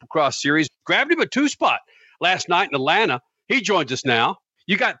 pilot, your Supercross series, grabbed him a 2-spot last night in Atlanta. He joins us now.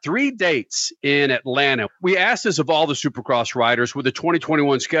 You got 3 dates in Atlanta. We asked this of all the Supercross riders with the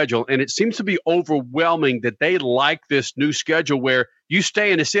 2021 schedule, and it seems to be overwhelming that they like this new schedule where you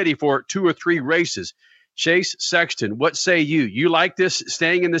stay in the city for 2 or 3 races. Chase Sexton, what say you? You like this,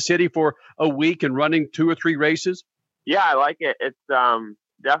 staying in the city for a week and running 2 or 3 races? Yeah, I like it. It's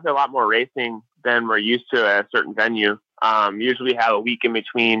definitely a lot more racing than we're used to at a certain venue. Usually have a week in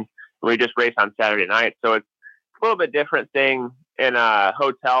between. We just race on Saturday night. So it's a little bit different staying in a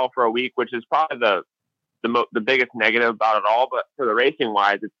hotel for a week, which is probably the biggest negative about it all. But for the racing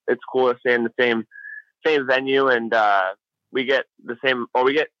wise, it's cool to stay in the same venue, and we get the same, or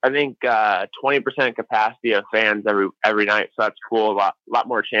we get, I think, 20% capacity of fans every night. So that's cool. A lot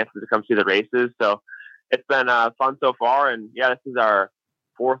more chances to come see the races. So it's been fun so far. And yeah, this is our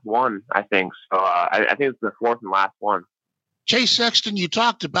 4th one, I think. So I think it's the 4th and last one. Chase Sexton, you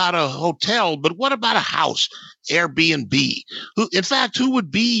talked about a hotel, but what about a house, Airbnb? Who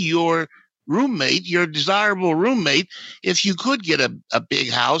would be your roommate, your desirable roommate, if you could get a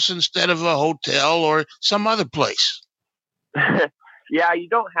big house instead of a hotel or some other place? Yeah, you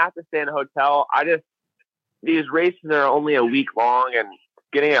don't have to stay in a hotel. These races are only a week long, and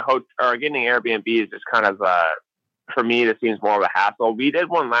getting a hotel or getting an Airbnb is just kind of, for me, this seems more of a hassle. We did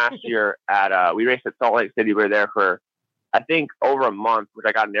one last year we raced at Salt Lake City. We were there for, I think, over a month, which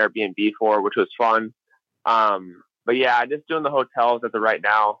I got an Airbnb for, which was fun. But yeah, just doing the hotels as of right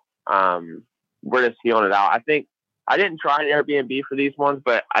now. We're just feeling it out. I think I didn't try an Airbnb for these ones,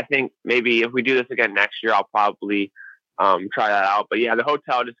 but I think maybe if we do this again next year, I'll probably try that out. But yeah, the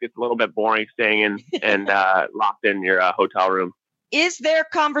hotel just gets a little bit boring staying in and locked in your hotel room. Is there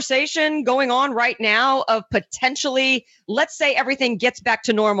conversation going on right now of potentially, let's say everything gets back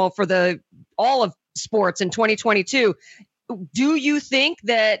to normal for all of sports in 2022? Do you think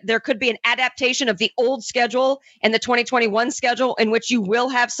that there could be an adaptation of the old schedule and the 2021 schedule in which you will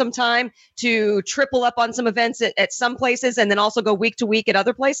have some time to triple up on some events at some places and then also go week to week at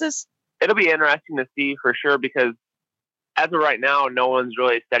other places? It'll be interesting to see for sure, because as of right now, no one's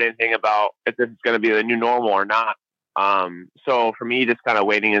really said anything about if this is going to be the new normal or not. So for me, just kind of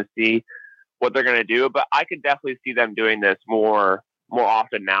waiting and see what they're going to do. But I could definitely see them doing this more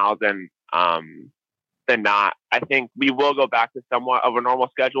often now than not. I think we will go back to somewhat of a normal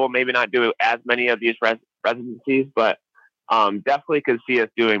schedule. Maybe not do as many of these residencies, but definitely could see us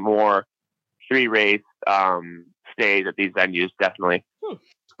doing more 3-race stays at these venues. Definitely.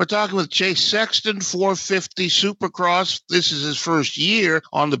 We're talking with Chase Sexton, 450 Supercross. This is his first year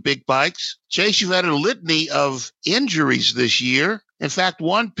on the big bikes. Chase, you've had a litany of injuries this year. In fact,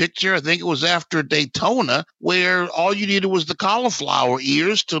 one picture, I think it was after Daytona, where all you needed was the cauliflower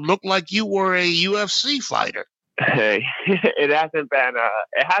ears to look like you were a UFC fighter. It hasn't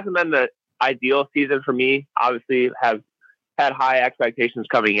been the ideal season for me. Obviously, have had high expectations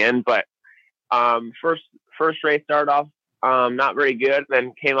coming in, but first race started off not very good,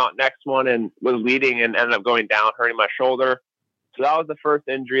 then came out next one and was leading and ended up going down, hurting my shoulder. So that was the first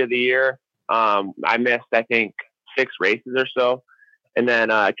injury of the year. I missed, I think, 6 races or so. And then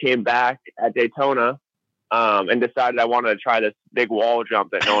came back at Daytona and decided I wanted to try this big wall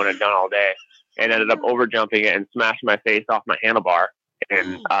jump that no one had done all day, and ended up over jumping it and smashing my face off my handlebar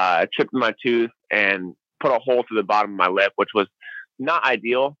and chipped my tooth and put a hole through the bottom of my lip, which was not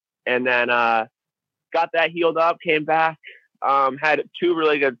ideal. And then got that healed up, came back, had 2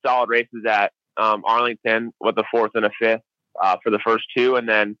 really good solid races at Arlington with a 4th and a 5th for the first 2. And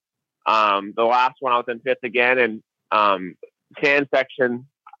then the last one I was in 5th again, and sand section,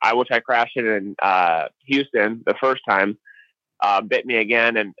 which I crashed in Houston the first time, bit me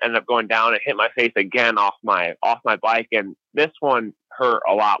again and ended up going down and hit my face again off my bike. And this one hurt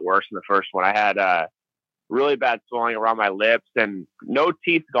a lot worse than the first one. I had really bad swelling around my lips and no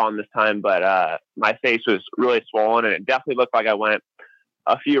teeth gone this time, but my face was really swollen, and it definitely looked like I went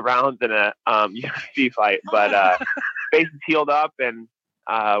a few rounds in a UFC fight. But face is healed up, and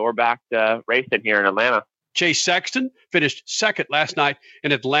we're back to racing here in Atlanta. Chase Sexton finished second last night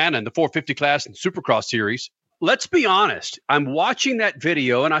in Atlanta in the 450 class in Supercross series. Let's be honest. I'm watching that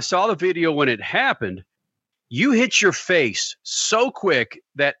video, and I saw the video when it happened. You hit your face so quick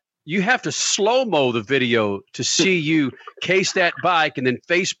that you have to slow-mo the video to see you case that bike and then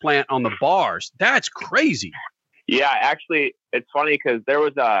face plant on the bars. That's crazy. Yeah, actually, it's funny because there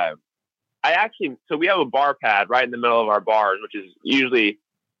was so we have a bar pad right in the middle of our bars, which is usually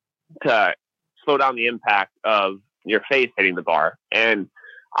to slow down the impact of your face hitting the bar. And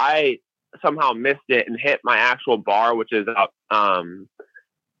I somehow missed it and hit my actual bar, which is I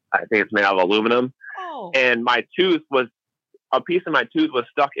think it's made out of aluminum. Oh. And a piece of my tooth was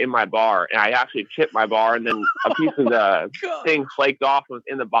stuck in my bar, and I actually chipped my bar, and then a piece of the thing flaked off and was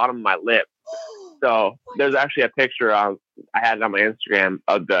in the bottom of my lip. So there's actually a picture I had it on my Instagram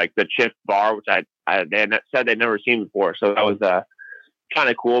of the chipped bar, which they had said they'd never seen before. So that was kind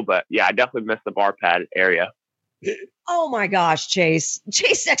of cool, but yeah, I definitely missed the bar pad area. Oh my gosh, Chase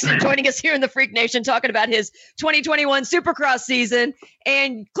Sexton joining us here in the Freak Nation, talking about his 2021 Supercross season.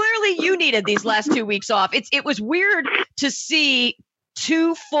 And clearly you needed these last 2 weeks off. It was weird to see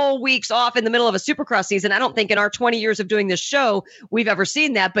 2 full weeks off in the middle of a Supercross season. I don't think in our 20 years of doing this show, we've ever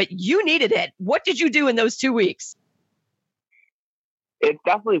seen that, but you needed it. What did you do in those 2 weeks? It's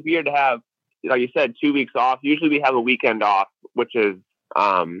definitely weird to have, like you said, 2 weeks off. Usually we have a weekend off, which is,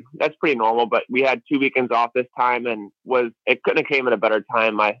 that's pretty normal, but we had 2 weekends off this time, and it couldn't have came at a better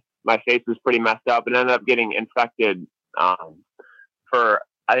time. My face was pretty messed up and ended up getting infected for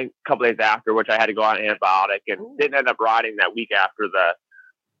I think a couple days after, which I had to go on antibiotic and didn't end up riding that week after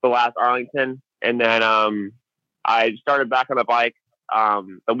the last Arlington. And then I started back on the bike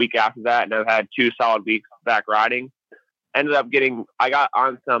the week after that, and I've had 2 solid weeks back riding. Ended up I got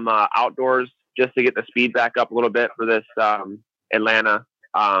on some outdoors just to get the speed back up a little bit for this Atlanta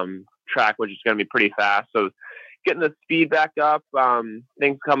track, which is going to be pretty fast. So getting the speed back up,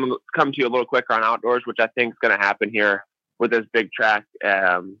 things come to you a little quicker on outdoors, which I think is going to happen here with this big track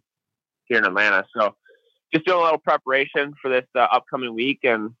here in Atlanta. So just doing a little preparation for this upcoming week,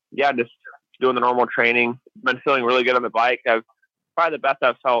 and yeah, just doing the normal training. Been feeling really good on the bike. I've probably the best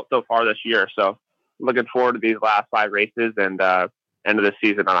I've felt so far this year. So looking forward to these last 5 races and end of the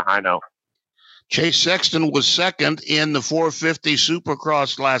season on a high note. Chase Sexton was second in the 450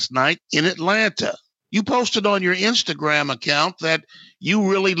 Supercross last night in Atlanta. You posted on your Instagram account that you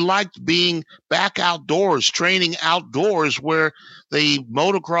really liked being back outdoors, training outdoors, where the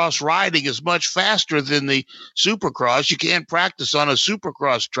motocross riding is much faster than the Supercross. You can't practice on a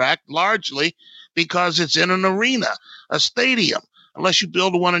Supercross track largely because it's in an arena, a stadium. Unless you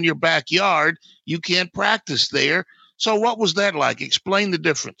build one in your backyard, you can't practice there. So what was that like? Explain the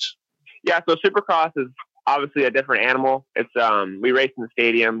difference. Yeah, so Supercross is obviously a different animal. It's we race in the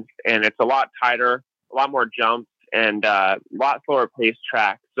stadiums, and it's a lot tighter, a lot more jumps, and a lot slower paced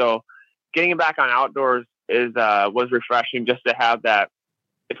track. So getting back on outdoors was refreshing just to have that.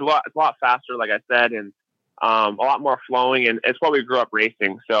 It's a lot faster, like I said, and a lot more flowing, and it's what we grew up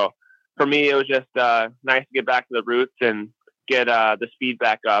racing. So for me, it was just nice to get back to the roots and get the speed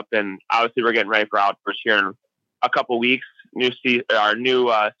back up. And obviously, we're getting ready for outdoors here in a couple weeks. Our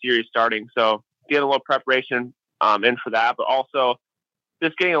new series starting. So getting a little preparation in for that, but also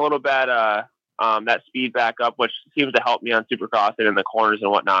just getting a little bit that speed back up, which seems to help me on Supercross and in the corners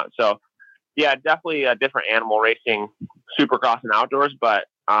and whatnot. So yeah, definitely a different animal racing Supercross and outdoors, but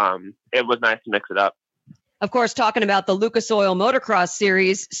it was nice to mix it up. Of course, talking about the Lucas Oil Motocross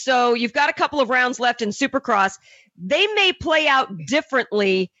Series. So you've got a couple of rounds left in Supercross. They may play out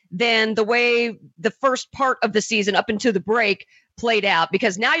differently than the way the first part of the season up into the break played out,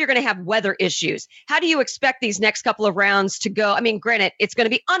 because now you're going to have weather issues. How do you expect these next couple of rounds to go? I mean, granted, it's going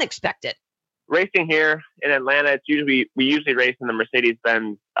to be unexpected. Racing here in Atlanta, we usually race in the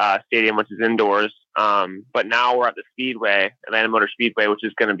Mercedes-Benz Stadium, which is indoors. But now we're at the Speedway, Atlanta Motor Speedway, which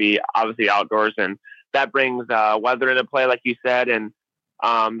is going to be obviously outdoors, and that brings weather into play, like you said. And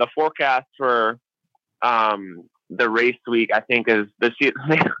the forecast for the race week, I think, is there's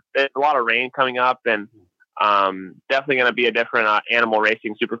a lot of rain coming up, and definitely going to be a different animal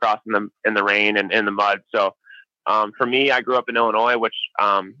racing Supercross in the rain and in the mud. So for me, I grew up in Illinois, which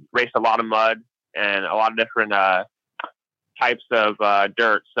raced a lot of mud and a lot of different types of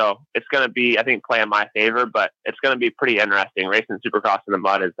dirt. So it's going to be, I think, play in my favor, but it's going to be pretty interesting. Racing Supercross in the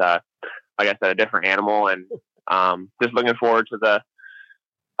mud is, like I said, a different animal, and just looking forward to the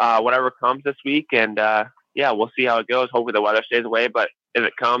whatever comes this week. And yeah, we'll see how it goes. Hopefully the weather stays away, but if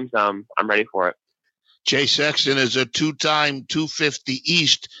it comes, I'm ready for it. Chase Sexton is a 2-time 250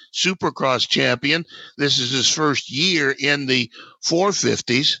 East Supercross champion. This is his first year in the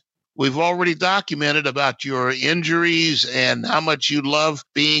 450s. We've already documented about your injuries and how much you love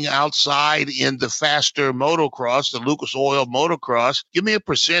being outside in the faster motocross, the Lucas Oil Motocross. Give me a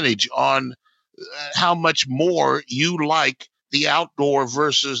percentage on how much more you like the outdoor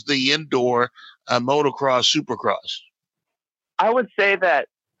versus the indoor motocross, Supercross. I would say that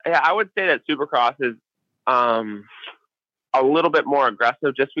Supercross is a little bit more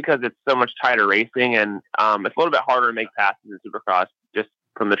aggressive, just because it's so much tighter racing, and it's a little bit harder to make passes in Supercross, just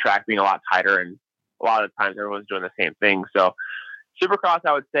from the track being a lot tighter, and a lot of the times everyone's doing the same thing. So Supercross,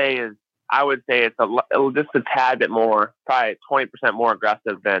 I would say it's just a tad bit more, probably 20% more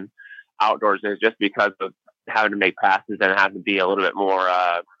aggressive than outdoors is, just because of having to make passes and having to be a little bit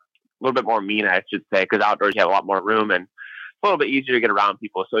more mean, I should say, because outdoors you have a lot more room and a little bit easier to get around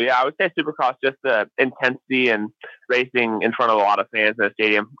people. So yeah, I would say Supercross, just the intensity and racing in front of a lot of fans in the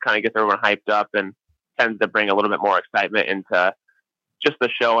stadium kind of gets everyone hyped up and tends to bring a little bit more excitement into just the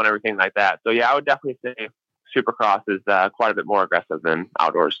show and everything like that. So yeah, I would definitely say Supercross is quite a bit more aggressive than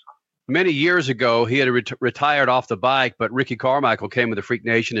outdoors. Many years ago, he had retired off the bike, but Ricky Carmichael came with the Freak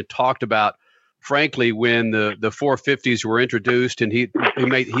Nation and talked about, frankly, when the 450s were introduced and he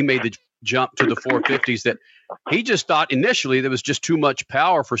made the jump to the 450s, that he just thought initially there was just too much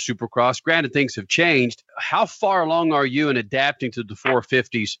power for Supercross. Granted, things have changed. How far along are you in adapting to the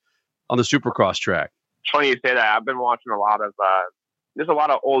 450s on the Supercross track? It's funny you say that. I've been watching a lot of there's a lot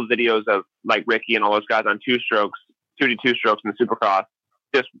of old videos of like Ricky and all those guys on 2-strokes, 2 strokes in the Supercross,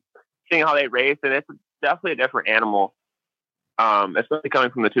 just seeing how they race, and it's definitely a different animal especially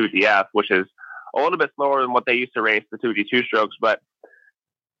coming from the 2DF, which is a little bit slower than what they used to race, the 2D two-strokes. But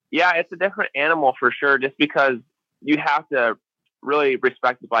yeah, it's a different animal for sure, just because you have to really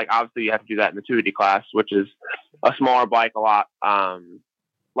respect the bike. Obviously, you have to do that in the 2D class, which is a smaller bike, a lot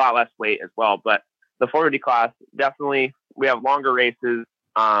less weight as well. But the 4D class, definitely, we have longer races,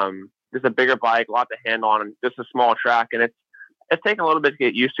 just a bigger bike, a lot to handle on, and just a small track. And it's taken a little bit to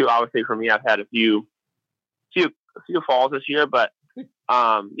get used to. Obviously, for me, I've had a few falls this year, but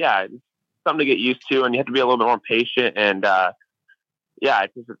yeah, it's something to get used to, and you have to be a little bit more patient. And yeah,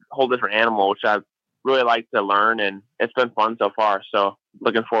 it's just a whole different animal, which I've really like to learn, and it's been fun so far. So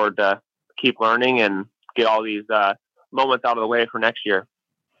looking forward to keep learning and get all these moments out of the way for next year.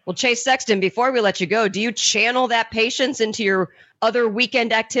 Well, Chase Sexton, before we let you go, do you channel that patience into your other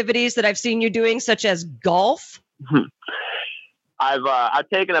weekend activities that I've seen you doing, such as golf? I've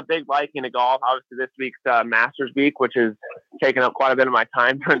taken a big liking to golf. Obviously, this week's Masters week, which is taking up quite a bit of my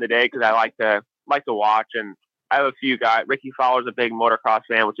time during the day because I like to watch. And I have a few guys. Ricky Fowler's a big motocross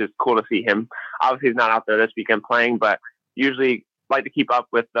fan, which is cool to see him. Obviously, he's not out there this weekend playing, but usually like to keep up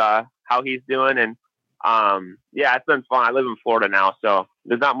with how he's doing. And yeah, it's been fun. I live in Florida now, so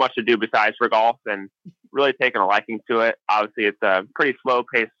there's not much to do besides for golf, and really taking a liking to it. Obviously, it's a pretty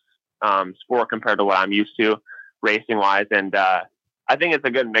slow-paced sport compared to what I'm used to racing-wise, and I think it's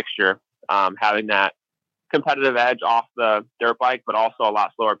a good mixture, having that competitive edge off the dirt bike, but also a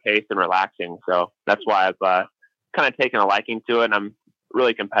lot slower pace and relaxing. So that's why I've kind of taken a liking to it, and I'm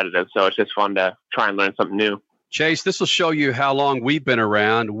really competitive, so it's just fun to try and learn something new. Chase, this will show you how long we've been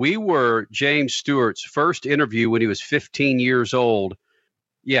around. We were James Stewart's first interview when he was 15 years old.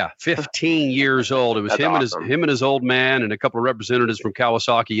 Yeah, 15 years old. It was him and his old man and a couple of representatives from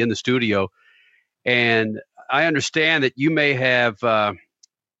Kawasaki in the studio. And I understand that you may have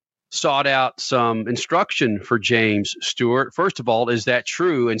sought out some instruction for James Stewart. First of all, is that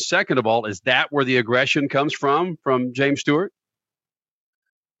true? And second of all, is that where the aggression comes from James Stewart?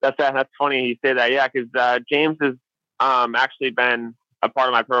 That's funny you say that. Yeah, because James has actually been a part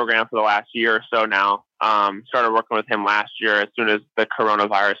of my program for the last year or so now. Started working with him last year. As soon as the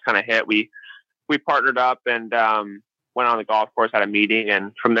coronavirus kind of hit, we partnered up and went on the golf course, had a meeting,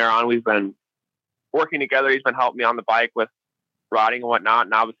 and from there on, we've been working together. He's been helping me on the bike with riding and whatnot,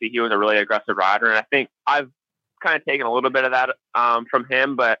 and obviously he was a really aggressive rider, and I think I've kind of taken a little bit of that from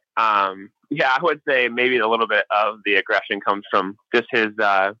him, but yeah, I would say maybe a little bit of the aggression comes from just his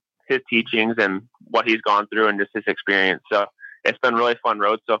teachings and what he's gone through and just his experience. So it's been really fun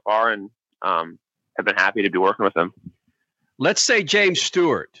road so far, and I've been happy to be working with him. Let's say James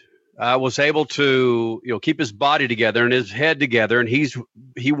Stewart was able to keep his body together and his head together, and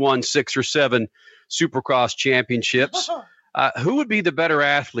he won 6 or 7 Supercross championships. Who would be the better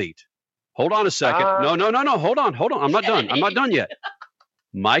athlete? Hold on a second. No. Hold on. I'm not done. I'm not done yet.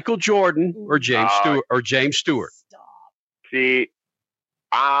 Michael Jordan or James Stewart. See,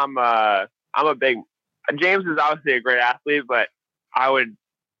 I'm a big James is obviously a great athlete, but I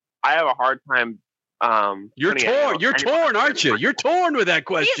have a hard time. You're torn, aren't you? You're torn with that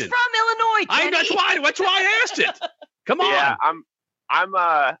question. He's from Illinois. That's why I asked it. Come on. Yeah,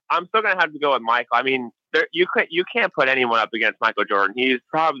 I'm still gonna have to go with Michael. I mean, you can't put anyone up against Michael Jordan. He's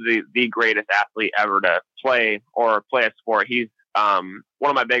probably the greatest athlete ever to play a sport. He's one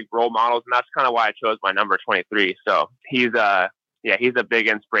of my big role models, and that's kind of why I chose my number 23. So he's a big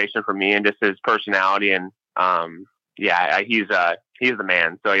inspiration for me, and just his personality, and he's the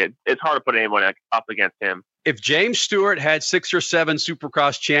man. So it's hard to put anyone up against him. If James Stewart had 6 or 7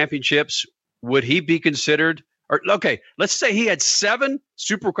 Supercross championships, would he be considered? Or okay, let's say he had 7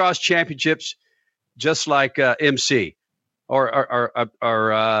 Supercross championships, just like MC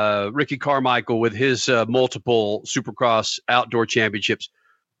or Ricky Carmichael with his multiple Supercross outdoor championships.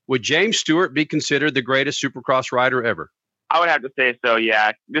 Would James Stewart be considered the greatest Supercross rider ever? I would have to say so,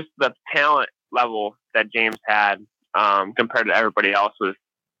 yeah. Just the talent level that James had compared to everybody else was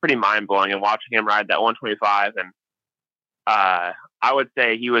pretty mind-blowing. And watching him ride that 125, and I would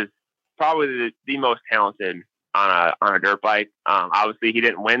say he was probably the most talented on a dirt bike. Obviously, he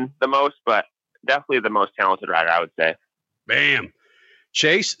didn't win the most, but definitely the most talented rider, I would say. Bam.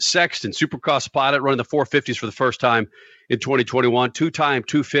 Chase Sexton, Supercross pilot, running the 450s for the first time in 2021, 2-time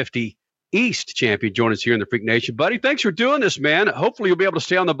 250 East champion, joining us here in the Freak Nation. Buddy, thanks for doing this, man. Hopefully you'll be able to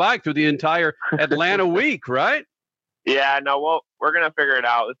stay on the bike through the entire Atlanta week, right? Yeah, no, we're going to figure it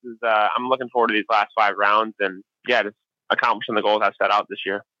out. This is I'm looking forward to these last 5 rounds, and yeah, just accomplishing the goals I've set out this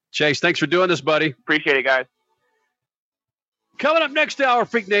year. Chase, thanks for doing this, buddy. Appreciate it, guys. Coming up next hour,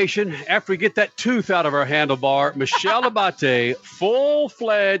 Freak Nation, after we get that tooth out of our handlebar, Michelle Abate,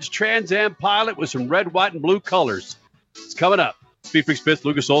 full-fledged Trans Am pilot with some red, white, and blue colors. It's coming up. Speed Freaks Pits,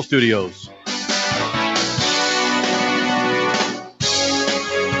 Lucas Oil Studios. Speed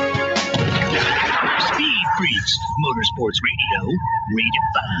Freaks, Motorsports Radio,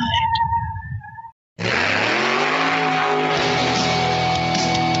 redefined.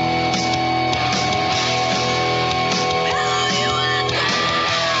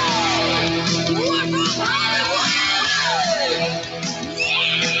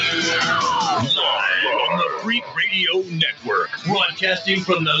 Freak Radio Network, broadcasting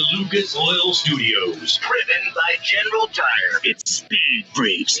from the Lucas Oil Studios. Driven by General Tire. It's Speed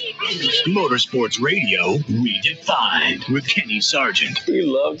Freaks. Motorsports Radio redefined with Kenny Sargent. We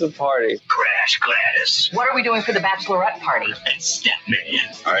love to party. Crash Gladys. What are we doing for the bachelorette party? And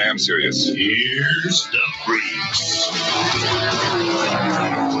Statman. I am serious. Here's the Freaks.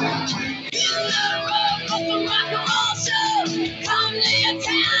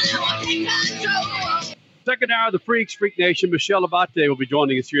 Second hour of the Freaks, Freak Nation. Michelle Abate will be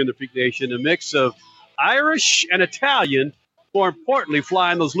joining us here in the Freak Nation. A mix of Irish and Italian. More importantly,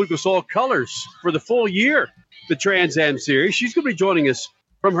 flying those Lucas Oil colors for the full year, the Trans Am Series. She's going to be joining us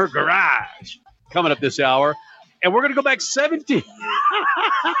from her garage coming up this hour. And we're going to go back 17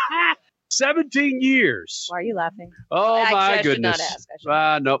 years. Why are you laughing? Oh, Actually, my I goodness. should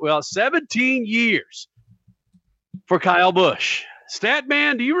not ask. No, well, 17 years for Kyle Busch.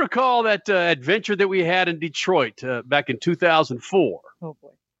 Statman, do you recall that adventure that we had in Detroit back in 2004? Oh, boy.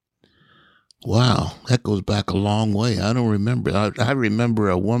 Wow, that goes back a long way. I don't remember. I remember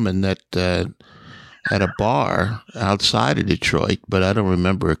a woman that at a bar outside of Detroit, but I don't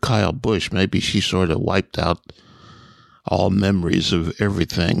remember Kyle Busch. Maybe she sort of wiped out all memories of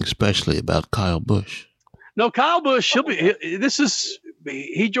everything, especially about Kyle Busch. No, Kyle Busch,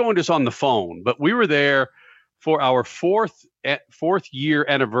 he joined us on the phone, but we were there for our fourth year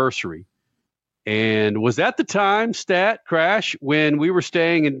anniversary. And was that the time, Crash, when we were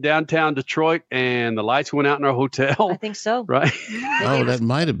staying in downtown Detroit and the lights went out in our hotel? I think so. Right? Oh, that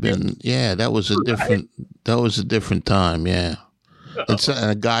might have been. Yeah, that was a different time. Yeah. And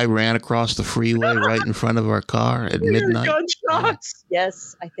a guy ran across the freeway right in front of our car at midnight. Gunshots.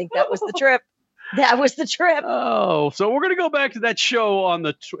 Yes, I think that was the trip. That was the trip. Oh, so we're going to go back to that show on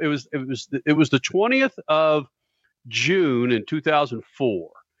it was the 20th of June in 2004.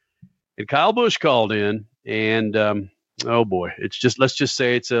 And Kyle Busch called in, and oh boy, let's just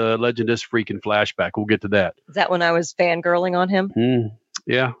say it's a legendous freaking flashback. We'll get to that. Is that when I was fangirling on him?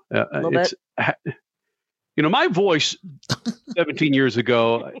 Yeah. A little bit. My voice 17 years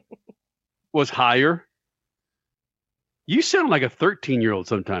ago was higher. You sound like a 13-year-old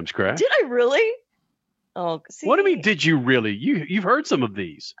sometimes, Crash. Did I really? Oh, see. What do you mean, did you really? You've heard some of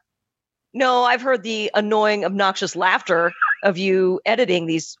these. No, I've heard the annoying, obnoxious laughter of you editing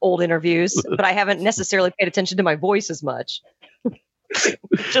these old interviews, but I haven't necessarily paid attention to my voice as much.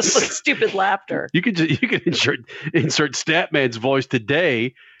 Just the stupid laughter. You can insert Statman's voice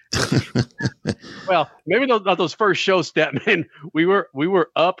today. Well, maybe not those first shows, Statman. We were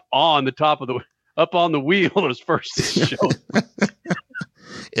up on the wheel those first shows.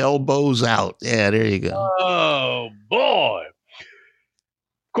 Elbows out. Yeah, there you go. Oh boy.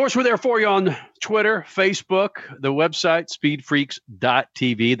 Of course, we're there for you on Twitter, Facebook, the website,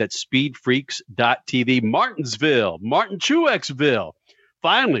 speedfreaks.tv. That's speedfreaks.tv. Martinsville, Martin Truexville.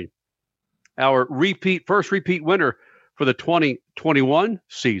 Finally, our first repeat winner for the 2021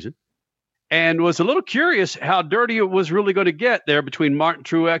 season. And was a little curious how dirty it was really going to get there between Martin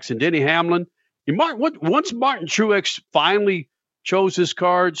Truex and Denny Hamlin. Once Martin Truex finally chose his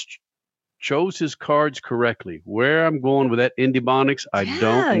cards correctly. Where I'm going with that Indybonics, I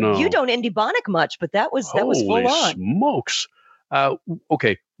don't know. You don't Indybonic much, but that was full on. Holy smokes.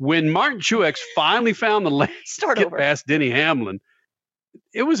 Okay, when Martin Truex finally found the lane to get past Denny Hamlin,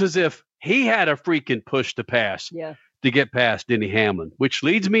 it was as if he had a freaking push to pass to get past Denny Hamlin, which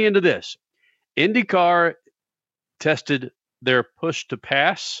leads me into this. IndyCar tested their push to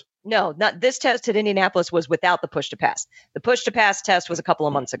pass. No, not this test at Indianapolis was without the push to pass. The push to pass test was a couple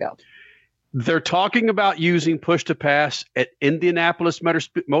of months ago. They're talking about using push to pass at Indianapolis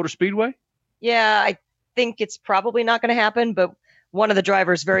Motor Speedway? Yeah, I think it's probably not going to happen, but one of the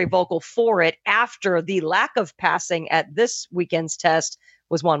drivers very vocal for it after the lack of passing at this weekend's test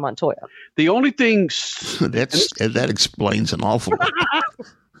was Juan Montoya. The only thing... that explains an awful lot.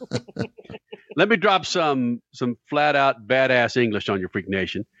 Let me drop some flat out badass English on your Freak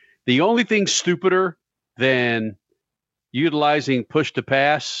Nation. The only thing stupider than utilizing push to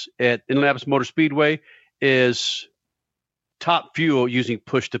pass at Indianapolis Motor Speedway is Top Fuel using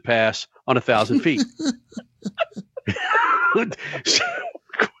push to pass on 1,000 feet.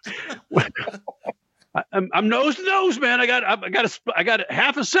 I'm nose to nose, man. I got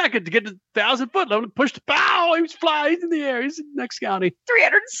half a second to get to 1,000 foot. Let him push the pow. He's flying. He's in the air. He's in the next county.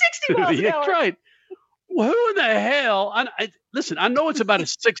 360 miles an Yeah, hour. that's right. Well, who in the hell? Listen, I know it's about a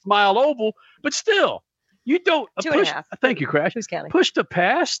 6 mile oval, but still, you don't 2.5. Thank you, Crash. Who's counting? Push to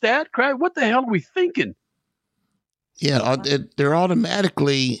pass that, Crash. What the hell are we thinking? Yeah, they're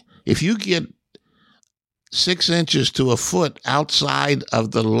automatically, if you get 6 inches to a foot outside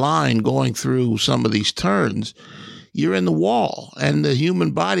of the line going through some of these turns, you're in the wall, and the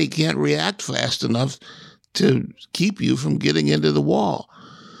human body can't react fast enough to keep you from getting into the wall.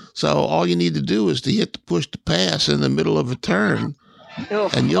 So all you need to do is to hit the push to pass in the middle of a turn,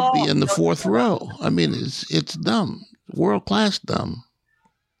 and you'll be in the fourth row. I mean, it's dumb, world-class dumb.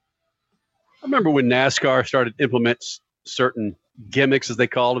 I remember when NASCAR started to implement certain gimmicks, as they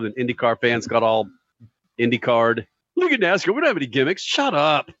called it, and IndyCar fans got all IndyCar'd. Look at NASCAR. We don't have any gimmicks. Shut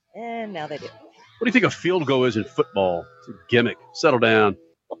up. And now they do. What do you think a field goal is in football? It's a gimmick. Settle down.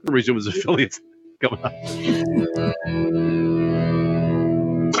 The reason was affiliates coming up.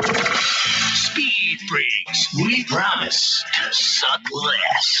 Speed Freaks, we promise to suck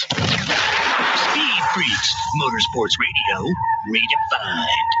less. Speed Freaks, Motorsports Radio, redefined.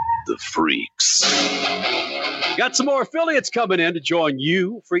 The Freaks. Got some more affiliates coming in to join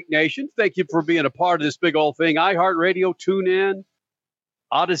you, Freak Nation. Thank you for being a part of this big old thing. iHeartRadio, TuneIn,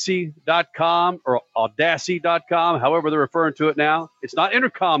 Odyssey.com or Audacy.com, however they're referring to it now. It's not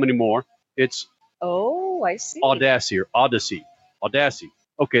Intercom anymore. It's Oh, I see. Audacy or Odyssey. Audacy.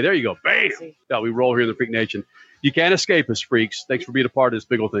 Okay, there you go. Bam! Now we roll here in the Freak Nation. You can't escape us, freaks. Thanks for being a part of this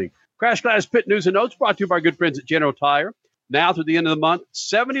big old thing. Crash Gladys Pit News and Notes brought to you by our good friends at General Tire. Now through the end of the month,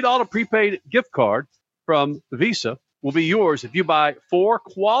 $70 prepaid gift card from Visa will be yours if you buy 4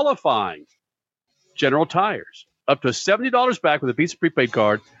 qualifying General Tires. Up to $70 back with a Visa prepaid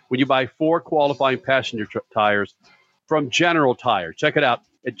card when you buy 4 qualifying passenger tires from General Tire. Check it out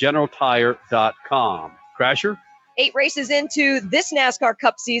at generaltire.com. Crasher? 8 races into this NASCAR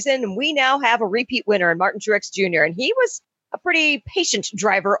Cup season, and we now have a repeat winner in Martin Truex Jr., and he was a pretty patient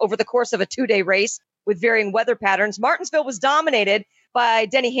driver over the course of a 2-day race with varying weather patterns. Martinsville was dominated by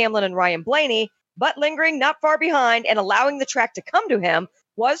Denny Hamlin and Ryan Blaney, but lingering not far behind and allowing the track to come to him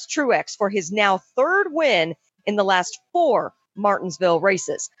was Truex for his now 3rd win in the last 4 Martinsville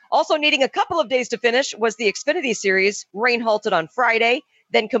races. Also needing a couple of days to finish was the Xfinity Series. Rain halted on Friday,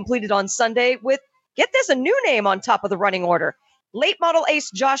 then completed on Sunday with, get this, a new name on top of the running order. Late model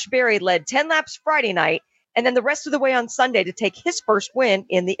ace Josh Berry led 10 laps Friday night, and then the rest of the way on Sunday to take his first win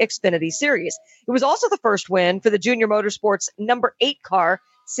in the Xfinity Series. It was also the first win for the Junior Motorsports number 8 car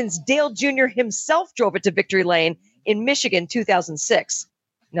since Dale Jr. himself drove it to victory lane in Michigan 2006.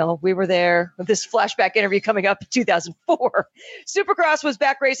 No, we were there with this flashback interview coming up in 2004. Supercross was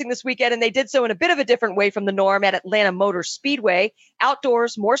back racing this weekend, and they did so in a bit of a different way from the norm at Atlanta Motor Speedway.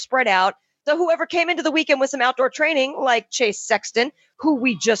 Outdoors, more spread out. So whoever came into the weekend with some outdoor training, like Chase Sexton, who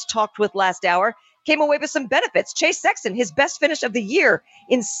we just talked with last hour, came away with some benefits. Chase Sexton, his best finish of the year,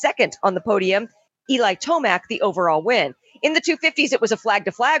 in 2nd on the podium. Eli Tomac, the overall win. In the 250s, it was a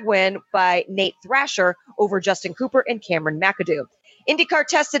flag-to-flag win by Nate Thrasher over Justin Cooper and Cameron McAdoo. IndyCar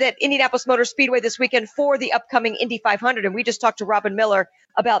tested at Indianapolis Motor Speedway this weekend for the upcoming Indy 500, and we just talked to Robin Miller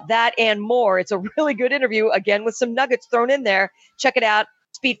about that and more. It's a really good interview, again, with some nuggets thrown in there. Check it out,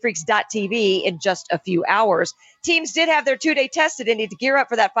 speedfreaks.tv, in just a few hours. Teams did have their 2-day test at Indy to gear up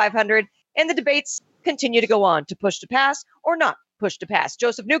for that 500, and the debates continue to go on to push to pass or not push to pass.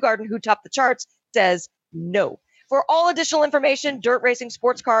 Joseph Newgarden, who topped the charts, says no. For all additional information, dirt racing,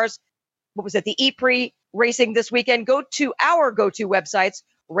 sports cars, the E-Prix racing this weekend, go to our go-to websites,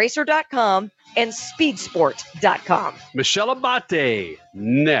 racer.com and speedsport.com. Michelle Abate,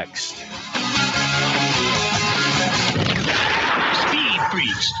 next. Speed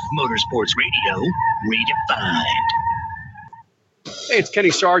Freaks, Motorsports Radio, redefined. Hey, it's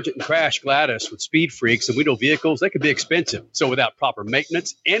Kenny Sargent and Crash Gladys with Speed Freaks, and we know vehicles, they can be expensive. So without proper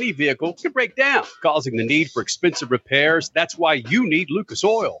maintenance, any vehicle can break down, causing the need for expensive repairs. That's why you need Lucas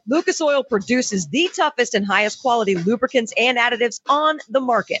Oil. Lucas Oil produces the toughest and highest quality lubricants and additives on the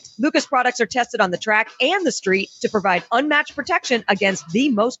market. Lucas products are tested on the track and the street to provide unmatched protection against the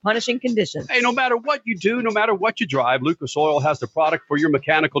most punishing conditions. Hey, no matter what you do, no matter what you drive, Lucas Oil has the product for your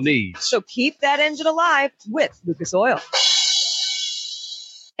mechanical needs. So keep that engine alive with Lucas Oil.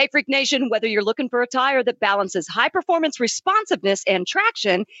 Hey, Freak Nation, whether you're looking for a tire that balances high performance responsiveness and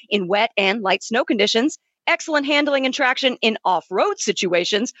traction in wet and light snow conditions, excellent handling and traction in off-road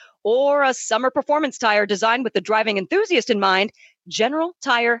situations, or a summer performance tire designed with the driving enthusiast in mind, General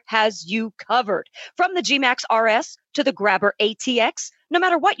Tire has you covered. From the G-Max RS to the Grabber ATX, No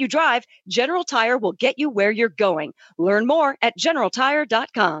matter what you drive, General Tire will get you where you're going. Learn more at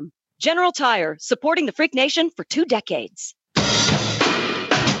GeneralTire.com. General Tire, supporting the Freak Nation for 2 decades.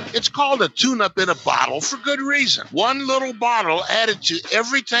 It's called a tune-up in a bottle for good reason. One little bottle added to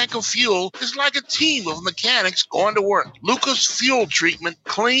every tank of fuel is like a team of mechanics going to work. Lucas Fuel Treatment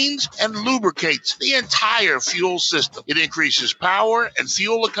cleans and lubricates the entire fuel system. It increases power and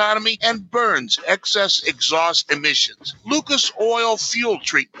fuel economy and burns excess exhaust emissions. Lucas Oil Fuel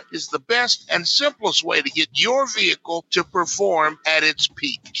Treatment is the best and simplest way to get your vehicle to perform at its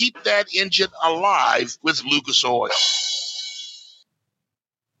peak. Keep that engine alive with Lucas Oil.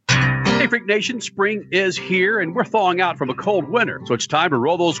 Hey, Freak Nation, spring is here, and we're thawing out from a cold winter. So it's time to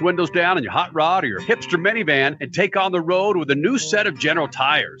roll those windows down in your hot rod or your hipster minivan and take on the road with a new set of General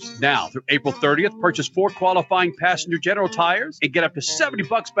Tires. Now, through April 30th, purchase 4 qualifying passenger General Tires and get up to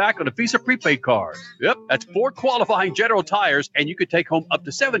 $70 back on a Visa prepaid card. Yep, that's 4 qualifying General Tires, and you could take home up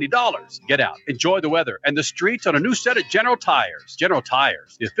to $70. Get out, enjoy the weather and the streets on a new set of General Tires. General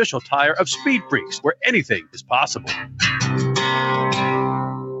Tires, the official tire of Speed Freaks, where anything is possible.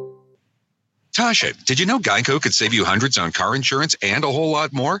 Tasha, did you know Geico could save you hundreds on car insurance and a whole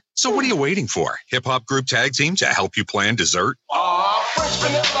lot more? So what are you waiting for? Hip Hop Group Tag Team to help you plan dessert? Fresh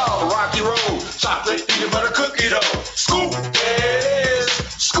vanilla, rocky road, chocolate peanut butter cookie dough. Scoop this,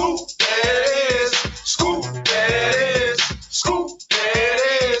 scoop this, scoop this, scoop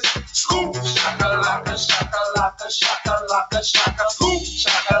this, scoop. Shakalaka, shakalaka, shakalaka, shaka, scoop.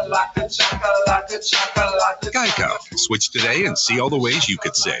 Shakalaka, shakalaka, shakalaka. Geico. Switch today and see all the ways you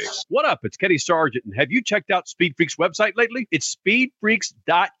could save. What up? It's Kenny Sargent, and have you checked out Speed Freaks' website lately? It's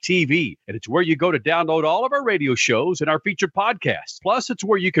speedfreaks.tv, and it's where you go to download all of our radio shows and our featured podcasts. Plus, it's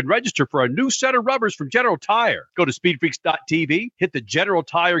where you can register for a new set of rubbers from General Tire. Go to speedfreaks.tv, hit the General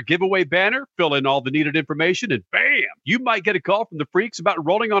Tire giveaway banner, fill in all the needed information, and bam! You might get a call from the freaks about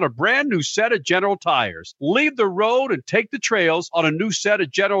rolling on a brand new set of General Tires. Leave the road and take the trails on a new set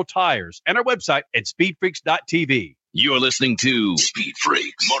of General Tires, and our website at speedfreaks.tv. You're listening to Speed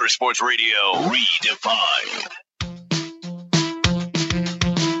Freaks, Motorsports Radio Redefined.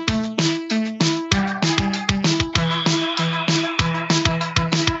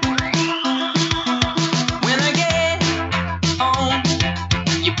 When I get home,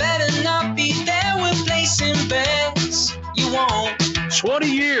 you better not be there. We're placing bets. You won't. 20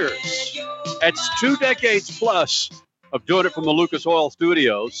 years. That's 2 decades plus of doing it from the Lucas Oil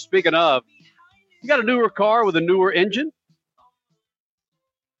Studios. Speaking of, you got a newer car with a newer engine?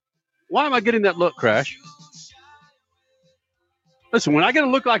 Why am I getting that look, Crash? Listen, when I get a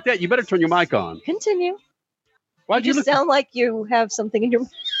look like that, you better turn your mic on. Continue. Why'd you just sound like you have something in your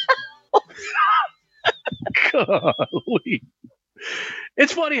mouth. Golly.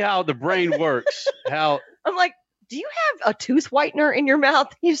 It's funny how the brain works. How I'm like, do you have a tooth whitener in your mouth?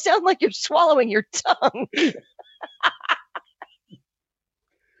 You sound like you're swallowing your tongue.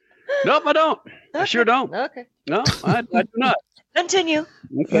 Nope, I don't. Okay. I sure don't. Okay. No, I do not. Continue.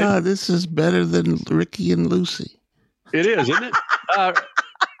 Okay. This is better than Ricky and Lucy. It is, isn't it?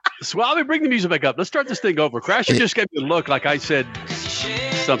 So while we bring the music back up, let's start this thing over. Crasher just gave me a look like I said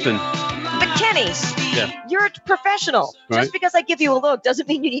something. But Kenny, Yeah. you're a professional. Right. Just because I give you a look doesn't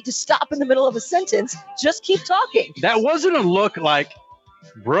mean you need to stop in the middle of a sentence. Just keep talking. That wasn't a look like,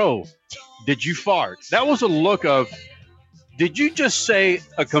 bro, did you fart? That was a look of, did you just say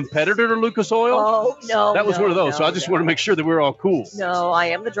a competitor to Lucas Oil? Oh, no. That was one of those. So I just want to make sure that we're all cool. No, I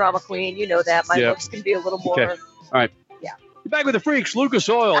am the drama queen. You know that. My Yeah. looks can be a little more. Okay. All right. Yeah. You're back with the freaks, Lucas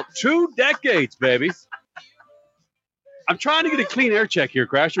Oil. 2 decades, baby. I'm trying to get a clean air check here,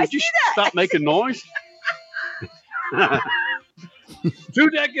 Crasher. Would you stop making noise? 2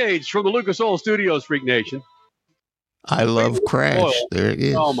 decades from the Lucas Oil Studios, Freak Nation. I love Crash. Oil. There it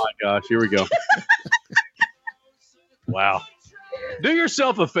is. Oh, my gosh. Here we go. Wow. Do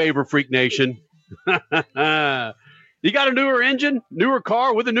yourself a favor, Freak Nation. You got a newer engine, newer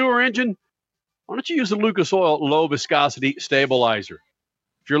car with a newer engine? Why don't you use the Lucas Oil low viscosity stabilizer?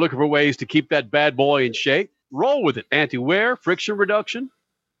 If you're looking for ways to keep that bad boy in shape, roll with it. Anti-wear, friction reduction.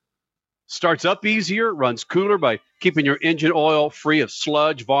 Starts up easier, runs cooler by keeping your engine oil free of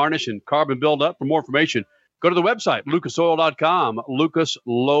sludge, varnish, and carbon buildup. For more information, go to the website, lucasoil.com. Lucas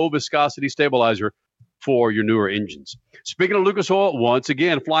Low Viscosity Stabilizer for your newer engines. Speaking of Lucas Oil, once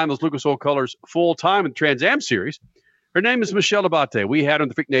again, flying those Lucas Oil colors full-time in the Trans Am Series. Her name is Michelle Abate. We had her in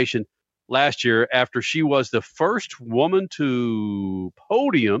the Freak Nation last year after she was the first woman to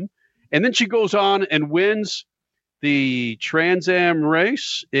podium. And then she goes on and wins the Trans Am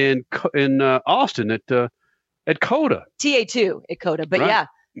race in Austin at COTA. TA2 at COTA. But Right.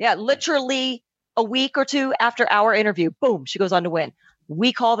 yeah, literally a week or two after our interview, boom, she goes on to win.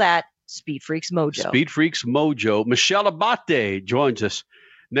 We call that Speed Freaks Mojo. Speed Freaks Mojo. Michelle Abate joins us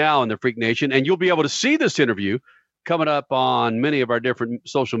now in the Freak Nation, and you'll be able to see this interview coming up on many of our different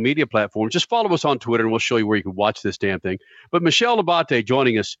social media platforms. Just follow us on Twitter, and we'll show you where you can watch this damn thing. But Michelle Abate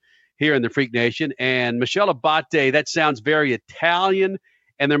joining us here in the Freak Nation. And Michelle Abate, that sounds very Italian,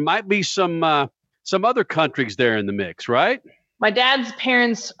 and there might be some other countries there in the mix, right? My dad's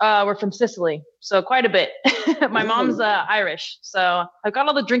parents were from Sicily, so quite a bit. My mom's Irish, so I've got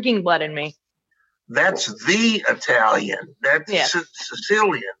all the drinking blood in me. That's the Italian. That's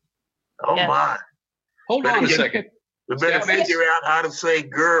Sicilian. Oh, my. Hold on a second. We better figure out how to say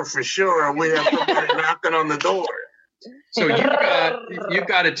 "girl" for sure, or we have somebody knocking on the door. So you've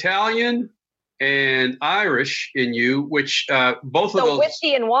got Italian and Irish in you, which both of those. So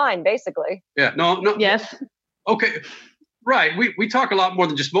whiskey and wine, basically. Yeah. No. Yes. Okay. Right. We talk a lot more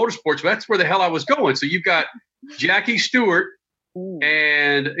than just motorsports, but that's where the hell I was going. So you've got Jackie Stewart,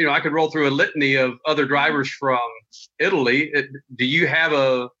 and I could roll through a litany of other drivers from Italy. Do you have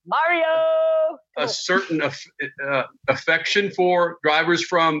a certain affection for drivers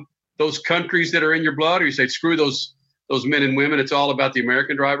from those countries that are in your blood, or you say screw those men and women? It's all about the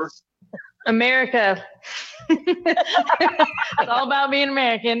American driver. America. It's all about being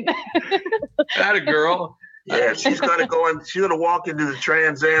American. That a girl. Yeah, she's got to go in. She's going to walk into the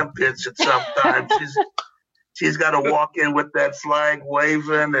Trans Am pits at some time. She's got to walk in with that flag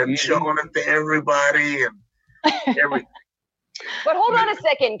waving and showing it to everybody and everything. But hold on a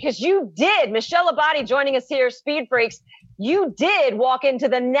second, because you did, Michelle Abate joining us here, Speed Freaks, you did walk into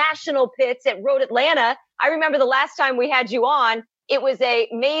the national pits at Road Atlanta. I remember the last time we had you on, it was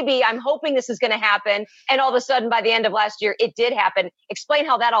maybe, I'm hoping this is going to happen. And all of a sudden, by the end of last year, it did happen. Explain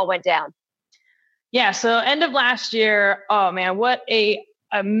how that all went down. Yeah, so end of last year, oh man, what a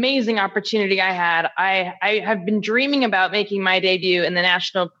amazing opportunity I had. I have been dreaming about making my debut in the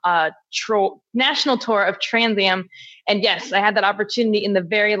national tour of Trans Am. And yes, I had that opportunity in the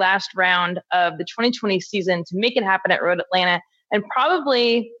very last round of the 2020 season to make it happen at Road Atlanta. And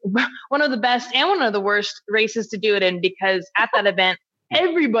probably one of the best and one of the worst races to do it in, because at that event,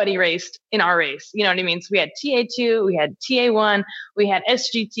 everybody raced in our race. You know what I mean? So we had TA2, we had TA1, we had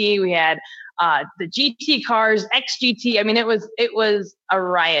SGT, we had the GT cars, XGT. I mean, it was a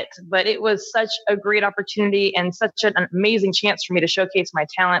riot, but it was such a great opportunity and such an amazing chance for me to showcase my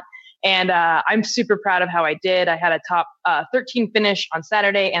talent. And I'm super proud of how I did. I had a top 13 finish on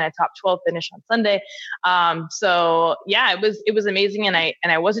Saturday and a top 12 finish on Sunday. So yeah, it was amazing. And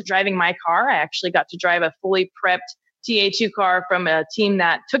I wasn't driving my car. I actually got to drive a fully prepped TA2 car from a team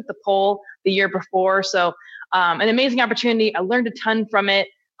that took the pole the year before. So an amazing opportunity. I learned a ton from it.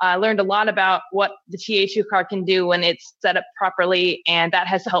 I learned a lot about what the TA2 car can do when it's set up properly. And that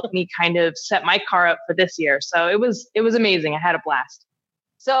has helped me kind of set my car up for this year. So it was amazing. I had a blast.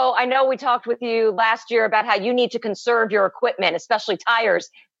 So I know we talked with you last year about how you need to conserve your equipment, especially tires.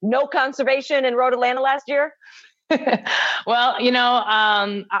 No conservation in Road Atlanta last year? Well,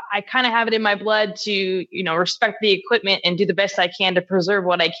 I kind of have it in my blood to, respect the equipment and do the best I can to preserve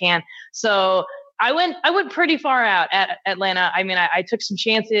what I can. So I went pretty far out at Atlanta. I mean, I took some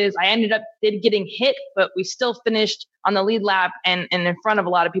chances. I ended up getting hit, but we still finished on the lead lap and in front of a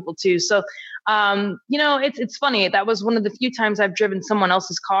lot of people too. So, it's funny. That was one of the few times I've driven someone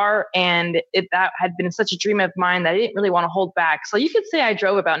else's car, and that had been such a dream of mine that I didn't really want to hold back. So you could say I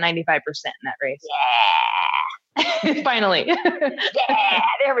drove about 95% in that race. Yeah. Finally. Yeah,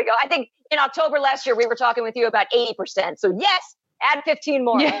 there we go. I think in October last year, we were talking with you about 80%. So yes, add 15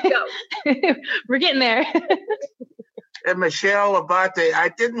 more. Yeah. Let's go. We're getting there. And Michelle Abate, I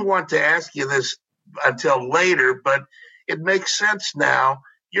didn't want to ask you this until later, but it makes sense now.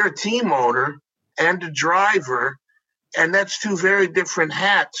 You're a team owner and a driver, and that's two very different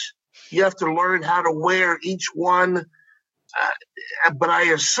hats. You have to learn how to wear each one. But I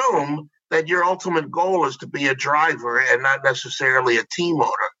assume that your ultimate goal is to be a driver and not necessarily a team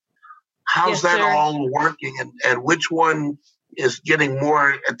owner. How's that all working, and which one is getting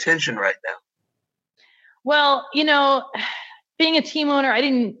more attention right now? Well, being a team owner, I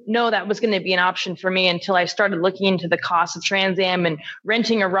didn't know that was going to be an option for me until I started looking into the cost of Trans Am and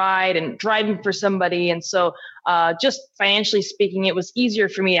renting a ride and driving for somebody. And so just financially speaking, it was easier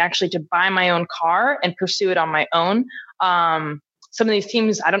for me actually to buy my own car and pursue it on my own. Some of these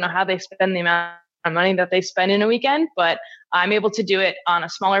teams, I don't know how they spend the amount of money that they spend in a weekend, but I'm able to do it on a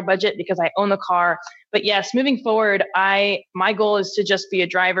smaller budget because I own the car. But yes, moving forward, my goal is to just be a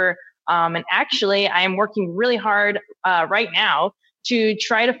driver. And actually, I am working really hard right now to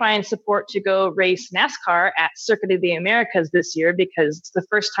try to find support to go race NASCAR at Circuit of the Americas this year, because it's the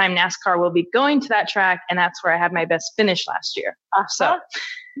first time NASCAR will be going to that track, and that's where I had my best finish last year. So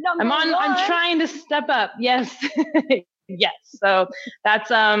I'm trying to step up. Yes. Yes. So that's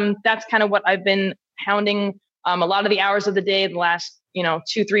kind of what I've been hounding. A lot of the hours of the day, the last,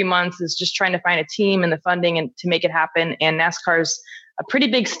 2-3 months, is just trying to find a team and the funding and to make it happen. And NASCAR's a pretty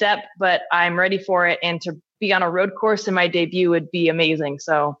big step, but I'm ready for it. And to be on a road course in my debut would be amazing.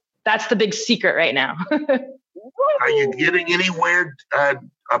 So that's the big secret right now. Are you getting anywhere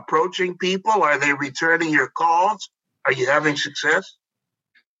approaching people? Are they returning your calls? Are you having success?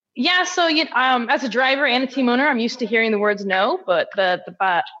 Yeah, so as a driver and a team owner, I'm used to hearing the words no, but the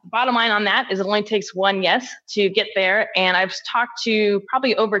bottom line on that is it only takes one yes to get there. And I've talked to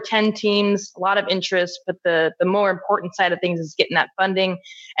probably over 10 teams, a lot of interest, but the more important side of things is getting that funding.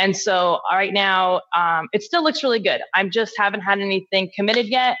 And so right now, it still looks really good. I just haven't had anything committed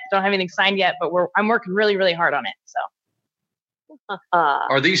yet, don't have anything signed yet, but I'm working really, really hard on it. So.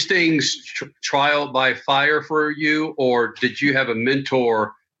 Are these things trial by fire for you, or did you have a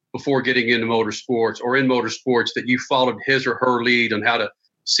mentor before getting into motorsports or in motorsports that you followed his or her lead on how to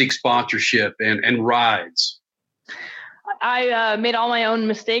seek sponsorship and rides? I made all my own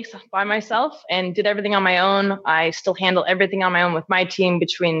mistakes by myself and did everything on my own. I still handle everything on my own with my team,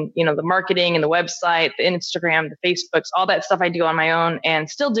 between, the marketing and the website, the Instagram, the Facebooks, all that stuff I do on my own, and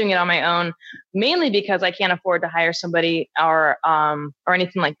still doing it on my own, mainly because I can't afford to hire somebody or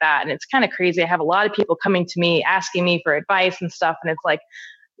anything like that. And it's kind of crazy. I have a lot of people coming to me, asking me for advice and stuff. And it's like,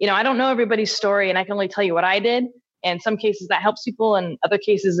 I don't know everybody's story, and I can only tell you what I did. And some cases that helps people, and other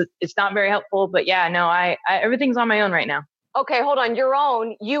cases it's not very helpful. But yeah, no, I everything's on my own right now. Okay, hold on. Your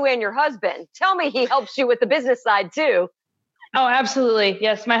own, you and your husband. Tell me he helps you with the business side too. Oh, absolutely.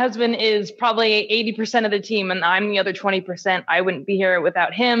 Yes. My husband is probably 80% of the team, and I'm the other 20%. I wouldn't be here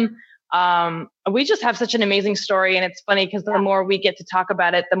without him. We just have such an amazing story, and it's funny because the more we get to talk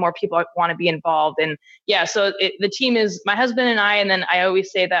about it, the more people want to be involved. And yeah, so the team is my husband and I, and then I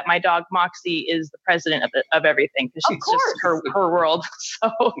always say that my dog Moxie is the president of everything, because she's just her world.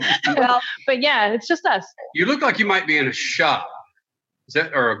 So, but yeah, it's just us. You look like you might be in a shop,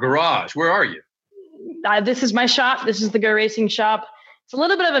 or a garage. Where are you? This is my shop. This is the Go Racing shop. It's a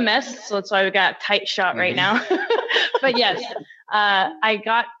little bit of a mess, so that's why we got a tight shot right now. But yes. I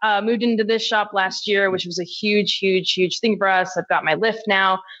got moved into this shop last year, which was a huge, huge, huge thing for us. I've got my lift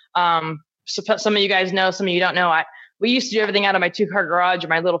now. So some of you guys know, some of you don't know. We used to do everything out of my 2-car garage or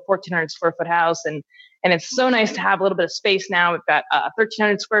my little 1,400 square foot house. And it's so nice to have a little bit of space now. We've got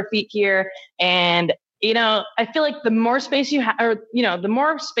 1,300 square feet here. And, I feel like the more space you have, the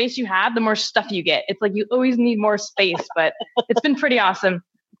more space you have, the more stuff you get. It's like you always need more space, but it's been pretty awesome.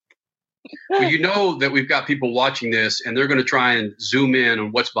 Well, you know that we've got people watching this, and they're going to try and zoom in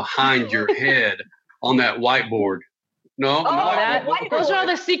on what's behind your head on that whiteboard. No, those are all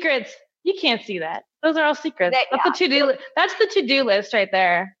the secrets. You can't see that. Those are all secrets. That's the to-do. That's the to-do list right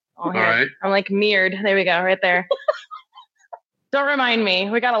there. Oh, all right. I'm like mirrored. There we go, right there. Don't remind me.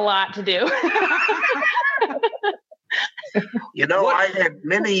 We got a lot to do. I had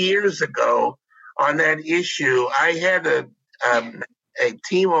many years ago on that issue, I had a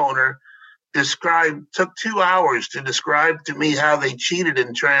team owner took 2 hours to describe to me how they cheated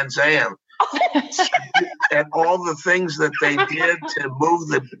in Trans Am and all the things that they did to move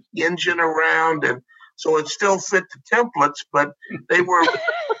the engine around. And so it still fit the templates, but they were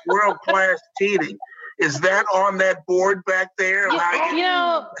world-class cheating. Is that on that board back there? We're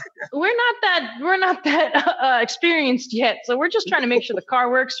not that experienced yet. So we're just trying to make sure the car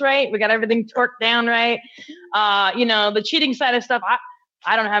works right. We got everything torqued down right. The cheating side of stuff,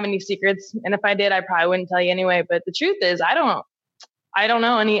 I don't have any secrets. And if I did, I probably wouldn't tell you anyway. But the truth is, I don't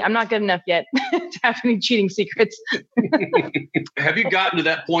know any. I'm not good enough yet to have any cheating secrets. Have you gotten to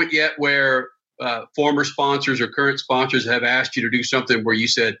that point yet where former sponsors or current sponsors have asked you to do something where you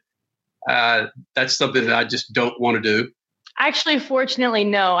said, that's something that I just don't want to do? Actually, fortunately,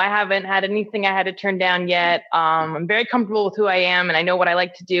 no. I haven't had anything I had to turn down yet. I'm very comfortable with who I am, and I know what I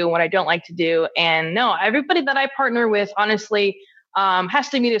like to do and what I don't like to do. And no, everybody that I partner with, honestly, has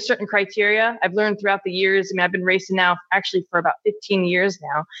to meet a certain criteria. I've learned throughout the years. I mean, I've been racing now actually for about 15 years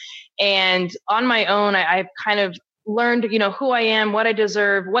now. And on my own, I've kind of learned, who I am, what I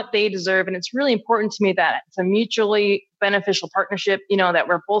deserve, what they deserve. And it's really important to me that it's a mutually beneficial partnership, that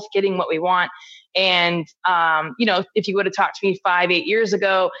we're both getting what we want. And, if you would have talked to me 5-8 years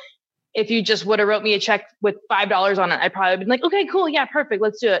ago, if you just would have wrote me a check with $5 on it, I probably would have been like, okay, cool. Yeah, perfect.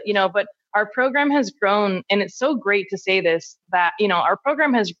 Let's do it. But our program has grown, and it's so great to say this, that, our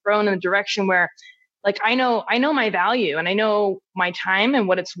program has grown in a direction where like I know my value, and I know my time and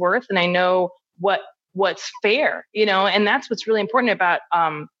what it's worth, and I know what's fair, and that's what's really important about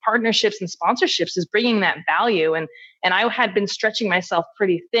partnerships and sponsorships, is bringing that value. And I had been stretching myself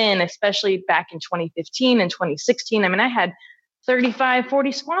pretty thin, especially back in 2015 and 2016. I mean, I had 35,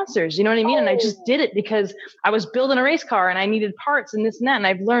 40 sponsors, you know what I mean? And I just did it because I was building a race car and I needed parts and this and that. And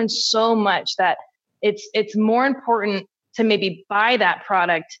I've learned so much that it's more important to maybe buy that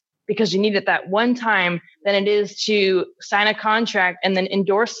product because you need it that one time than it is to sign a contract and then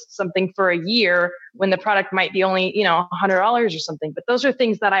endorse something for a year when the product might be only, $100 or something. But those are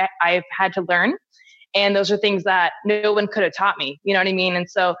things that I've had to learn. And those are things that no one could have taught me. You know what I mean? And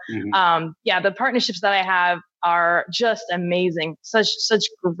so, the partnerships that I have are just amazing. Such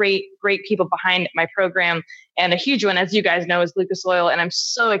great people behind my program. And a huge one, as you guys know, is Lucas Oil. And I'm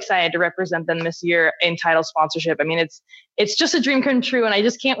so excited to represent them this year in title sponsorship. I mean, it's just a dream come true. And I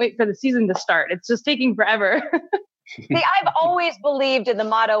just can't wait for the season to start. It's just taking forever. See, I've always believed in the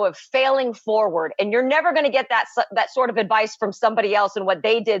motto of failing forward, and you're never going to get that sort of advice from somebody else and what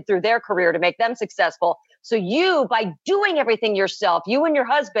they did through their career to make them successful. So you, by doing everything yourself, you and your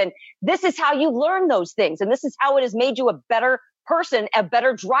husband, this is how you learn those things. And this is how it has made you a better person, a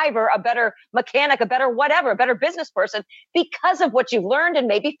better driver, a better mechanic, a better whatever, a better business person, because of what you've learned and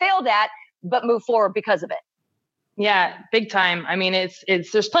maybe failed at, but move forward because of it. Yeah, big time. I mean,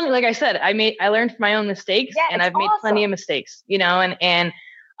 there's plenty, like I said, I learned from my own mistakes, and I've made plenty of mistakes, and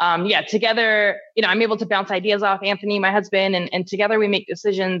together, I'm able to bounce ideas off Anthony, my husband, and together we make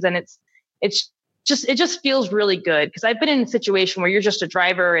decisions, and it just feels really good, because I've been in a situation where you're just a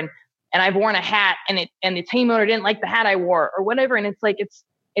driver and I've worn a hat and the team owner didn't like the hat I wore or whatever. And it's like,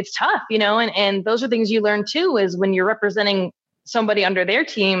 it's tough, and those are things you learn too, is when you're representing somebody under their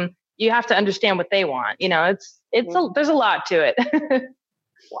team, you have to understand what they want. There's a lot to it.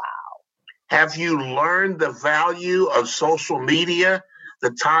 Wow. Have you learned the value of social media, the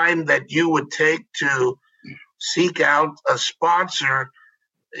time that you would take to seek out a sponsor?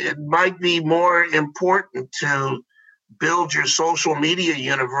 It might be more important to build your social media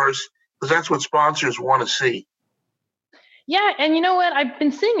universe, because that's what sponsors want to see. Yeah. And you know what? I've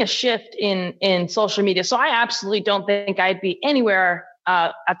been seeing a shift in social media. So I absolutely don't think I'd be anywhere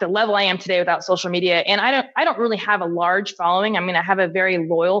at the level I am today without social media. And I don't really have a large following. I mean, I have a very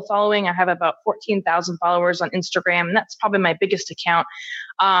loyal following. I have about 14,000 followers on Instagram, and that's probably my biggest account.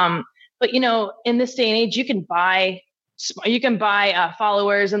 But in this day and age, you can buy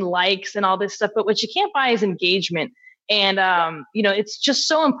followers and likes and all this stuff, but what you can't buy is engagement. And, it's just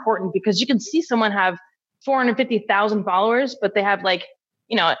so important, because you can see someone have 450,000 followers, but they have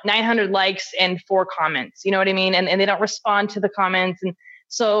 900 likes and 4 comments, you know what I mean? And they don't respond to the comments. And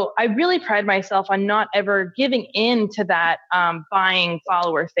so I really pride myself on not ever giving in to that buying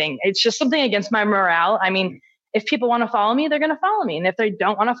follower thing. It's just something against my morale. I mean, if people want to follow me, they're going to follow me. And if they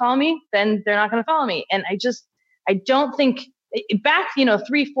don't want to follow me, then they're not going to follow me. And I don't think back,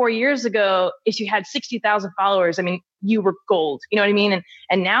 3-4 years ago, if you had 60,000 followers, I mean, you were gold, you know what I mean?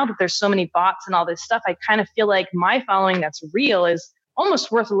 And now that there's so many bots and all this stuff, I kind of feel like my following that's real is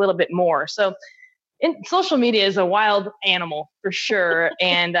almost worth a little bit more. So social media is a wild animal for sure.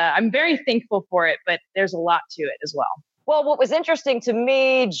 And I'm very thankful for it, but there's a lot to it as well. Well, what was interesting to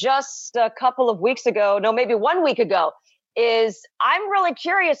me just a couple of weeks ago, maybe 1 week ago, is I'm really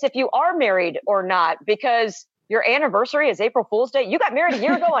curious if you are married or not, because your anniversary is April Fool's Day. You got married a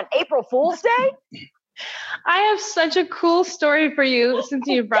year ago on April Fool's Day? I have such a cool story for you since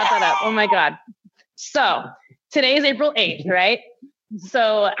you brought that up. Oh my God. So today is April 8th, right?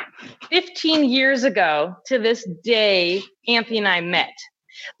 So 15 years ago to this day, Anthony and I met.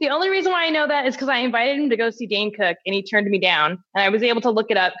 The only reason why I know that is because I invited him to go see Dane Cook, and he turned me down. And I was able to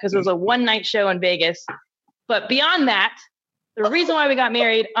look it up because it was a one-night show in Vegas. But beyond that, the reason why we got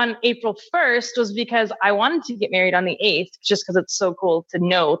married on April 1st was because I wanted to get married on the 8th, just because it's so cool to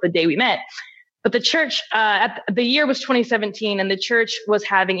know the day we met. But the church, the year was 2017, and the church was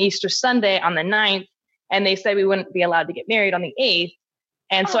having Easter Sunday on the 9th, and they said we wouldn't be allowed to get married on the 8th.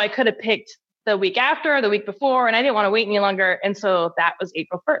 And so I could have picked the week after, or the week before, and I didn't want to wait any longer. And so that was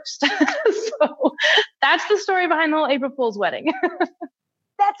April 1st. So that's the story behind the whole April Fool's wedding.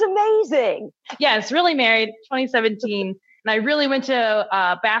 That's amazing. Yes, really married, 2017. And I really went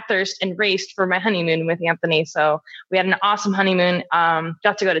to Bathurst and raced for my honeymoon with Anthony. So we had an awesome honeymoon.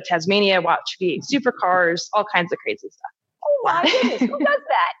 Got to go to Tasmania, watch V8 supercars, all kinds of crazy stuff. Oh my goodness, who does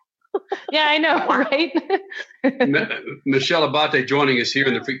that? Yeah, I know, right? Michelle Abate joining us here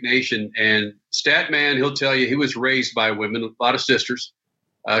in the Freak Nation. And Statman, he'll tell you he was raised by women, a lot of sisters.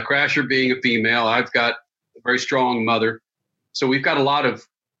 Crasher being a female. I've got a very strong mother. So we've got a lot of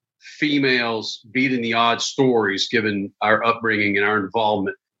females beating the odds stories given our upbringing and our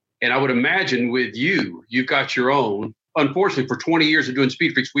involvement. And I would imagine with you've got your own. Unfortunately, for 20 years of doing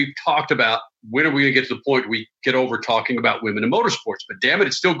Speed Freaks, we've talked about when are we going to get to the point we get over talking about women in motorsports. But damn it,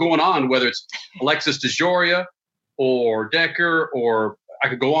 it's still going on, whether it's Alexis DeJoria or Decker, or I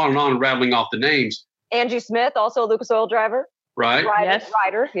could go on and rattling off the names. Angie Smith, also a Lucas Oil driver. Right.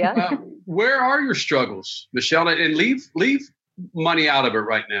 Rider, yeah. Where are your struggles, Michelle? And leave money out of it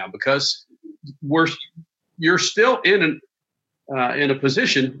right now, because you're still in a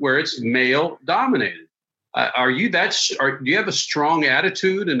position where it's male dominated. Do you have a strong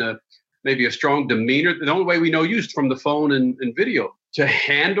attitude and maybe a strong demeanor? The only way we know you is from the phone and video to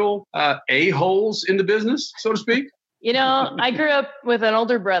handle a-holes in the business, so to speak. I grew up with an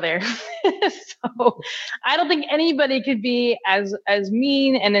older brother, so I don't think anybody could be as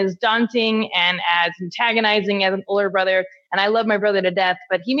mean and as daunting and as antagonizing as an older brother. And I love my brother to death,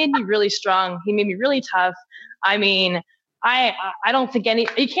 but he made me really strong. He made me really tough. I mean, I don't think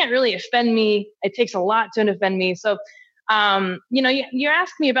you can't really offend me. It takes a lot to offend me. So, you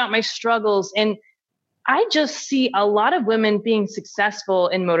asked me about my struggles, and I just see a lot of women being successful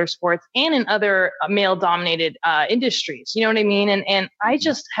in motorsports and in other male-dominated industries. You know what I mean? And I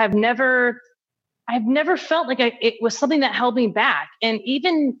just I've never felt like it was something that held me back. And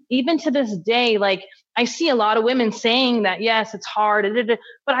even to this day, like, I see a lot of women saying that, yes, it's hard,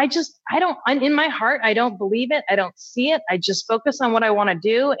 but in my heart, I don't believe it. I don't see it. I just focus on what I want to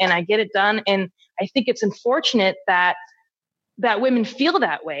do and I get it done. And I think it's unfortunate that women feel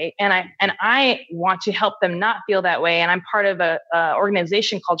that way. And I want to help them not feel that way. And I'm part of a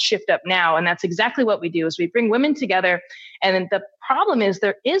organization called Shift Up Now. And that's exactly what we do, is we bring women together. And the problem is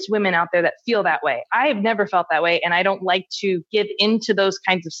there is women out there that feel that way. I have never felt that way. And I don't like to give into those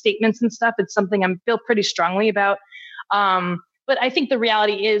kinds of statements and stuff. It's something I feel pretty strongly about. But I think the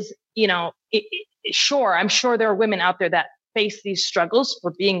reality is, I'm sure there are women out there that face these struggles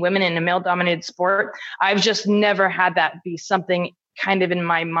for being women in a male-dominated sport. I've just never had that be something kind of in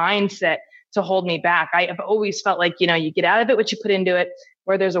my mindset to hold me back. I have always felt like, you get out of it what you put into it.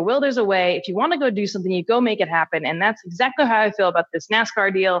 Where there's a will, there's a way. If you want to go do something, you go make it happen. And that's exactly how I feel about this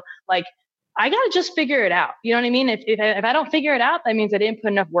NASCAR deal. Like, I got to just figure it out. You know what I mean? If I don't figure it out, that means I didn't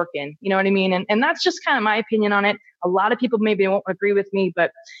put enough work in. You know what I mean? And that's just kind of my opinion on it. A lot of people maybe won't agree with me,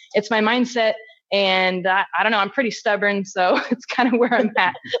 but it's my mindset. And I don't know, I'm pretty stubborn, so it's kind of where I'm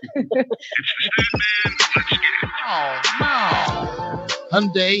at.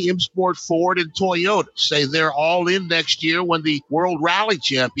 Hyundai, M Sport, Ford, and Toyota say they're all in next year when the World Rally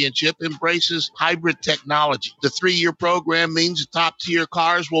Championship embraces hybrid technology. The 3-year program means top-tier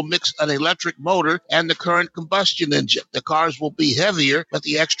cars will mix an electric motor and the current combustion engine. The cars will be heavier, but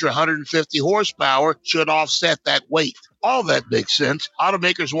the extra 150 horsepower should offset that weight. All that makes sense.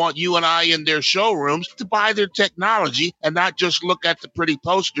 Automakers want you and I in their showrooms to buy their technology and not just look at the pretty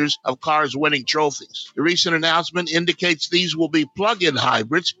posters of cars winning trophies. The recent announcement indicates these will be plug-in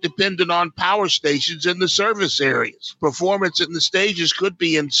hybrids dependent on power stations in the service areas. Performance in the stages could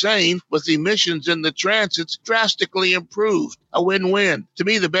be insane, with emissions in the transits drastically improved. A win-win. To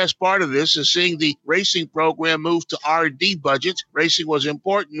me, the best part of this is seeing the racing program move to R&D budgets. Racing was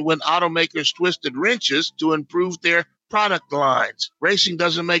important when automakers twisted wrenches to improve their product lines. Racing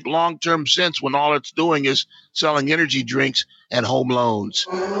doesn't make long-term sense when all it's doing is selling energy drinks and home loans.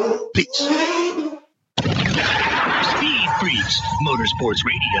 Peace. Speed Freaks, Motorsports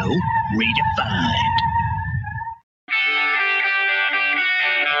Radio, redefined.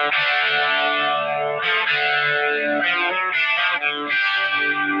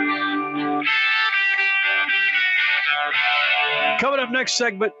 Coming up next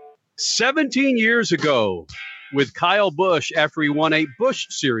segment, 17 years ago, with Kyle Busch after he won a Busch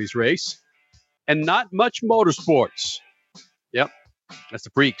Series race, and not much motorsports. Yep, that's the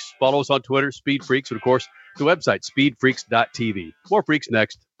Freaks. Follow us on Twitter, Speed Freaks, and of course, the website, speedfreaks.tv. More Freaks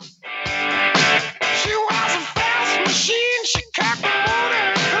next. She was a fast machine. She kept the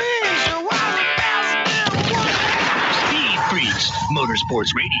motor clean. She was a fast damn woman. Speed Freaks,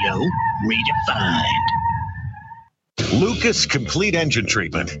 Motorsports Radio, redefined. Lucas Complete Engine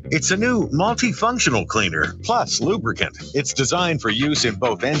Treatment. It's a new multifunctional cleaner plus lubricant. It's designed for use in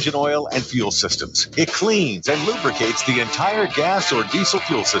both engine oil and fuel systems. It cleans and lubricates the entire gas or diesel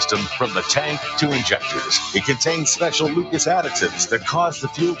fuel system from the tank to injectors. It contains special Lucas additives that cause the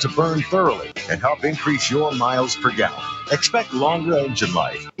fuel to burn thoroughly and help increase your miles per gallon. Expect longer engine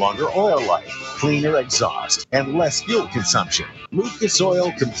life, longer oil life, cleaner exhaust, and less fuel consumption. Lucas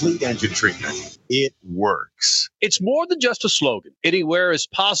Oil Complete Engine Treatment. it works. It's more than just a slogan. Anywhere is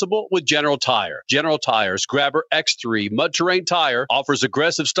possible with General Tire. General Tire's Grabber X3 mud terrain tire offers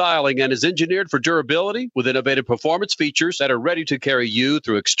aggressive styling and is engineered for durability with innovative performance features that are ready to carry you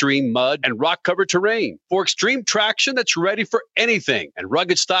through extreme mud and rock-covered terrain. For extreme traction that's ready for anything and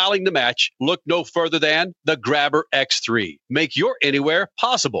rugged styling to match, look no further than the Grabber X3. Make your anywhere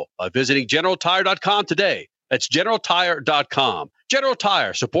possible by visiting GeneralTire.com today. That's GeneralTire.com. General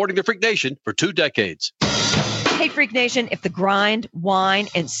Tire, supporting the Freak Nation for 2 decades. Hey, Freak Nation, if the grind, whine,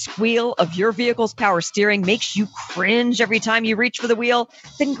 and squeal of your vehicle's power steering makes you cringe every time you reach for the wheel,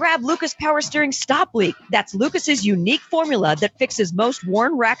 then grab Lucas Power Steering Stop Leak. That's Lucas's unique formula that fixes most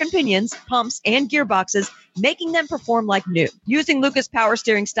worn rack and pinions, pumps, and gearboxes, making them perform like new. Using Lucas Power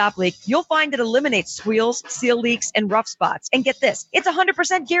Steering Stop Leak, you'll find it eliminates squeals, seal leaks, and rough spots. And get this, it's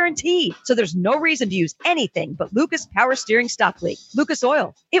 100% guaranteed, so there's no reason to use anything but Lucas Power Steering Stop Leak. Lucas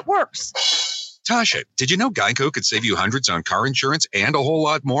Oil, it works. Tasha, did you know Geico could save you hundreds on car insurance and a whole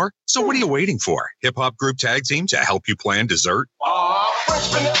lot more? So what are you waiting for? Hip Hop Group Tag Team to help you plan dessert? Fresh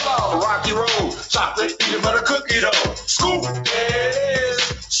vanilla, rocky road, chocolate peanut butter cookie dough. Scoop this,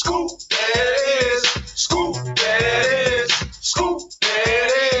 scoop this, scoop this, scoop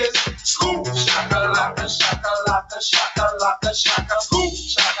this, scoop. Shakalaka, shakalaka, shakalaka, shaka, scoop.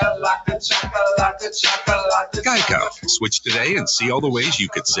 Shakalaka, shakalaka, shakalaka. Geico. Switch today and see all the ways you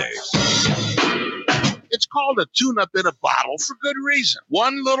could save. It's called a tune-up in a bottle for good reason.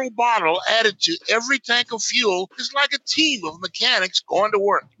 One little bottle added to every tank of fuel is like a team of mechanics going to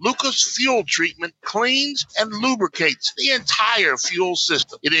work. Lucas Fuel Treatment cleans and lubricates the entire fuel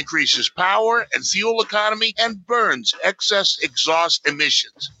system. It increases power and fuel economy and burns excess exhaust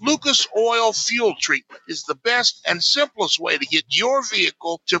emissions. Lucas Oil Fuel Treatment is the best and simplest way to get your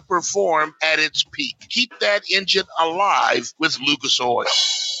vehicle to perform at its peak. Keep that engine alive with Lucas Oil.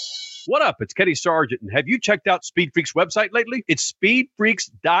 What up? It's Kenny Sargent. And have you checked out Speed Freaks' website lately? It's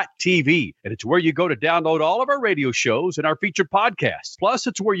speedfreaks.tv. And it's where you go to download all of our radio shows and our featured podcasts. Plus,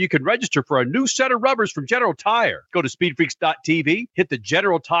 it's where you can register for a new set of rubbers from General Tire. Go to speedfreaks.tv, hit the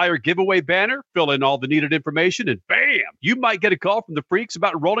General Tire giveaway banner, fill in all the needed information, and bam! You might get a call from the freaks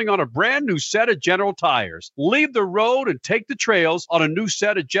about rolling on a brand new set of General Tires. Leave the road and take the trails on a new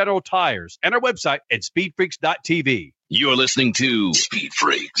set of General Tires. And our website at speedfreaks.tv. You're listening to Speed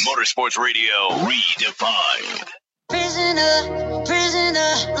Freaks Motorsports Radio Redefined. Prisoner,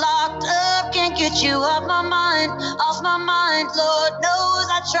 prisoner, locked up, can't get you off my mind, Lord knows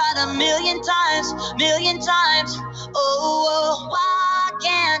I tried a million times. Oh, why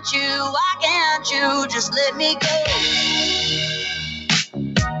can't you just let me go?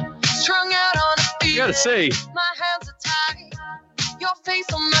 Strung out on a feeling, I gotta say, my hands are tied, your face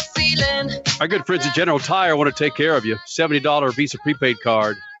on my ceiling. our good friends at General Tire want to take care of you. $70 Visa prepaid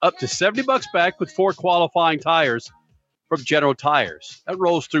card, up to $70 back with 4 qualifying tires from General Tires. That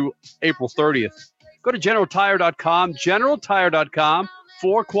rolls through April 30th. Go to GeneralTire.com, GeneralTire.com,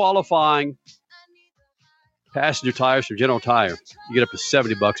 4 qualifying passenger tires from General Tire. You get up to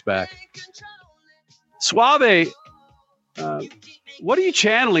 $70 back. Suave, what are you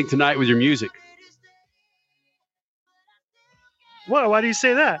channeling tonight with your music? What? Why do you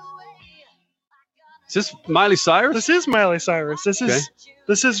say that? Is this Miley Cyrus? This is Miley Cyrus. This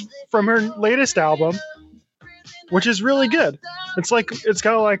is from her latest album, which is really good. It's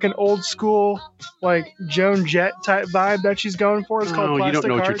got like an old school like Joan Jett type vibe that she's going for. It's called Plastic you don't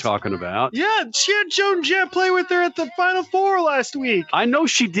know what you're Hearts. talking about. Yeah, she had Joan Jett play with her at the Final Four last week. I know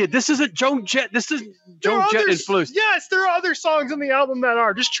she did. This isn't Joan Jett. This is Joan Jett influenced. Yes, there are other songs on the album that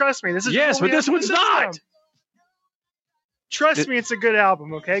are. Just trust me. This is Yes, but this one's not. Trust me, it's a good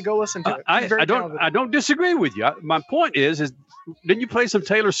album. Okay, go listen to it. I don't disagree with you. My point is didn't you play some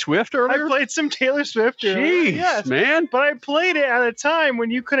Taylor Swift earlier? I played some Taylor Swift earlier. Jeez, yes, man. But I played it at a time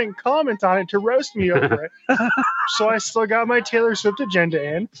when you couldn't comment on it to roast me over it. So I still got my Taylor Swift agenda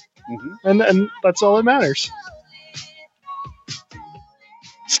in, and that's all that matters.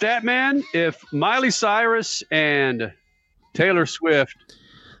 Statman, if Miley Cyrus and Taylor Swift.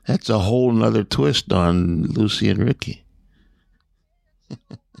 That's a whole nother twist on Lucy and Ricky.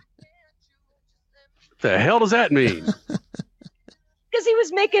 The hell does that mean? Because he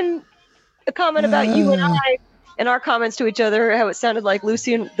was making a comment about you and I and our comments to each other, how it sounded like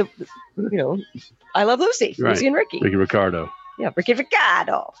Lucy and I love Lucy, Right. Lucy and Ricky. Ricky Ricardo. Yeah, Ricky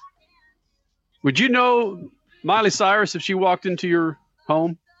Ricardo. Would you know Miley Cyrus if she walked into your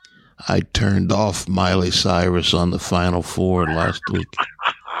home? I turned off Miley Cyrus on the Final Four last week.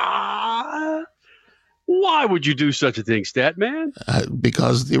 Why would you do such a thing, Statman?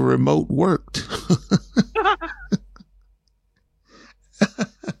 Because the remote worked.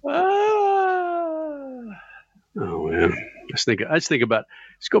 Oh, man. Let's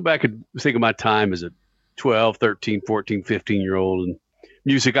go back and think of my time as a 12, 13, 14, 15-year-old and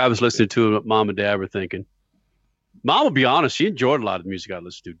music I was listening to and what mom and dad were thinking. Mom will be honest, she enjoyed a lot of the music I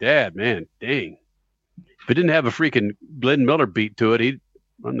listened to. Dad, man, dang. If it didn't have a freaking Glenn Miller beat to it, he'd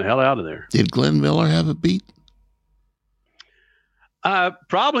run the hell out of there. Did Glenn Miller have a beat?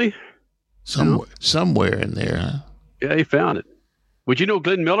 Probably. Somewhere in there, huh? Yeah, he found it. Would you know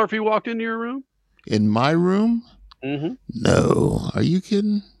Glenn Miller if he walked into your room? In my room? Mm-hmm. No. Are you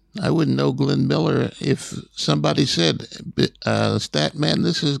kidding? I wouldn't know Glenn Miller if somebody said, Stat Man,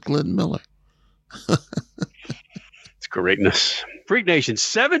 this is Glenn Miller. It's greatness. Freak Nation,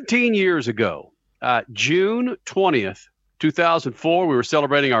 17 years ago, June 20th, 2004, we were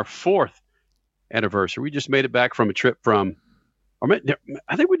celebrating our 4th anniversary. We just made it back from a trip from,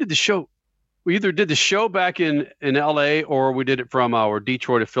 I think we did the show. We either did the show back in LA or we did it from our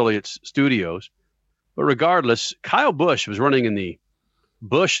Detroit affiliates studios. But regardless, Kyle Busch was running in the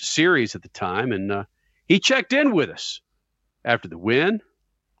Busch series at the time, and he checked in with us after the win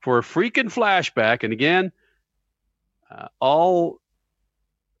for a freaking flashback. And again, all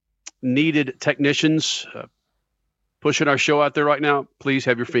needed technicians pushing our show out there right now, please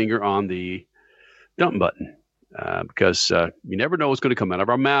have your finger on the dump button because you never know what's going to come out of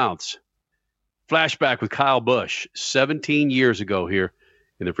our mouths. Flashback with Kyle Busch 17 years ago here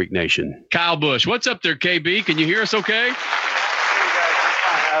in the Freak Nation. Kyle Busch, what's up there, KB? Can you hear us okay? Hey guys,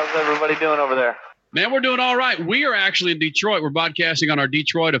 how's everybody doing over there? Man, we're doing all right. We are actually in Detroit. We're broadcasting on our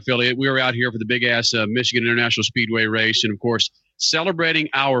Detroit affiliate. We were out here for the big-ass Michigan International Speedway race and, of course, celebrating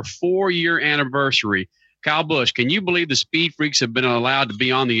our 4-year anniversary. Kyle Busch, can you believe the Speed Freaks have been allowed to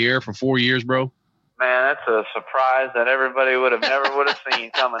be on the air for 4 years, bro? Man, that's a surprise that everybody would have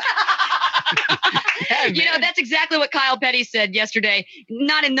seen coming. That's exactly what Kyle Petty said yesterday.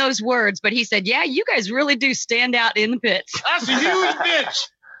 Not in those words, but he said, yeah, you guys really do stand out in the pits. That's a huge bitch.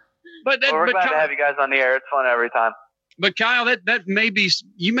 We're glad to have you guys on the air. It's fun every time. But Kyle, that may be,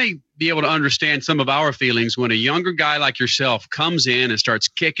 you may be able to understand some of our feelings when a younger guy like yourself comes in and starts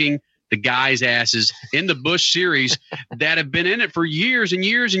kicking the guys' asses in the Busch series that have been in it for years and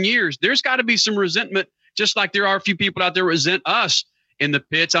years and years. There's got to be some resentment, just like there are a few people out there resent us in the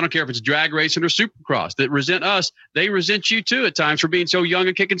pits. I don't care if it's drag racing or supercross that resent us. They resent you too at times for being so young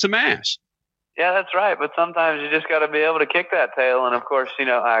and kicking some ass. Yeah, that's right. But sometimes you just got to be able to kick that tail. And of course, I'm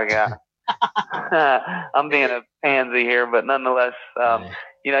being a pansy here, but nonetheless,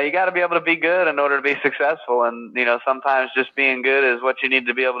 you got to be able to be good in order to be successful. And, sometimes just being good is what you need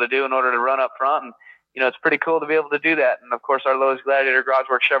to be able to do in order to run up front. And, it's pretty cool to be able to do that. And of course, our Lowe's Gladiator Garage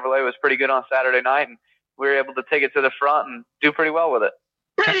Works Chevrolet was pretty good on Saturday night. And we were able to take it to the front and do pretty well with it.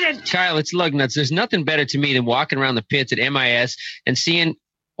 Kyle, it's lug nuts. There's nothing better to me than walking around the pits at MIS and seeing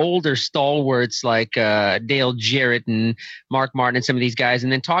older stalwarts like Dale Jarrett and Mark Martin and some of these guys,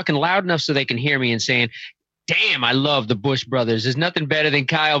 and then talking loud enough so they can hear me and saying, damn, I love the Busch brothers. There's nothing better than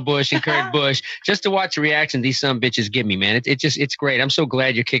Kyle Busch and Kurt Busch. Just to watch the reaction these some bitches give me, man. It's great. I'm so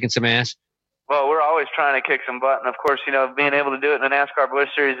glad you're kicking some ass. Well, we're always trying to kick some butt. And of course, being able to do it in the NASCAR Busch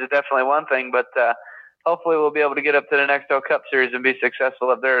Series is definitely one thing, but hopefully we'll be able to get up to the Nextel Cup Series and be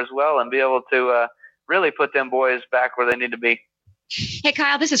successful up there as well and be able to really put them boys back where they need to be. Hey,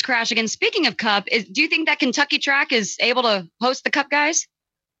 Kyle, this is Crash again. Speaking of Cup, do you think that Kentucky track is able to host the Cup guys?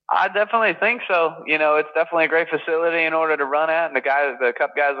 I definitely think so. It's definitely a great facility in order to run at, and the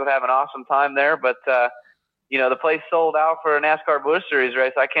Cup guys would have an awesome time there. But, the place sold out for a NASCAR Busch Series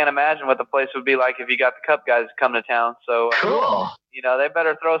race. I can't imagine what the place would be like if you got the Cup guys to come to town. So, cool. They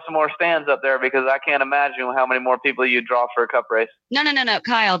better throw some more stands up there because I can't imagine how many more people you'd draw for a Cup race. No,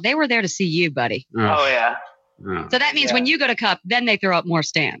 Kyle. They were there to see you, buddy. Oh, yeah. So that means when you go to Cup, then they throw up more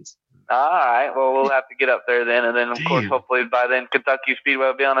stands. All right. Well, we'll have to get up there then. And then, of course, hopefully by then, Kentucky Speedway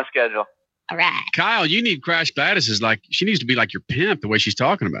will be on a schedule. All right. Kyle, you need Crash Gladys she needs to be like your pimp the way she's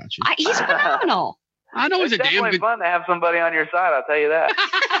talking about you. He's phenomenal. I know it's definitely fun to have somebody on your side. I'll tell you that.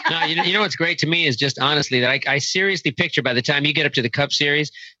 No, you know what's great to me is just honestly that I seriously picture by the time you get up to the Cup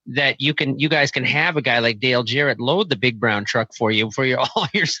Series that you guys can have a guy like Dale Jarrett load the big brown truck for you for all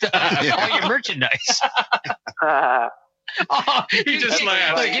your stuff, all your merchandise. He just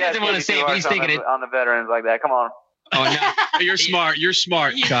laughed. Look, he doesn't want to say it, but he's thinking it on the veterans like that. Come on. Oh no, you're smart. You're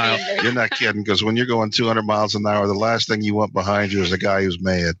smart, Kyle. You're not kidding, because when you're going 200 miles an hour, the last thing you want behind you is a guy who's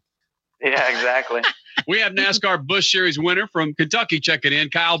mad. Yeah, exactly. We have NASCAR Busch Series winner from Kentucky checking in,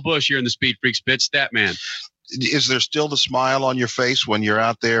 Kyle Busch here in the Speed Freaks pit. Stat man. Is there still the smile on your face when you're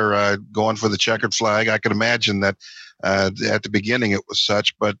out there going for the checkered flag? I can imagine that at the beginning it was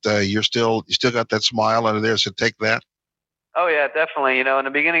such, but you still got that smile under there. So take that. Oh yeah, definitely. In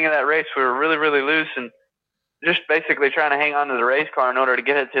the beginning of that race, we were really, really loose, and just basically trying to hang on to the race car in order to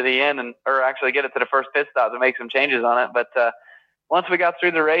get it to the end or actually get it to the first pit stop to make some changes on it. But once we got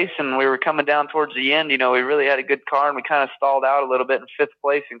through the race and we were coming down towards the end, we really had a good car, and we kind of stalled out a little bit in 5th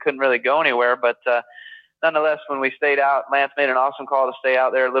place and couldn't really go anywhere. But nonetheless, when we stayed out, Lance made an awesome call to stay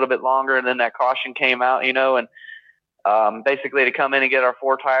out there a little bit longer, and then that caution came out, and basically to come in and get our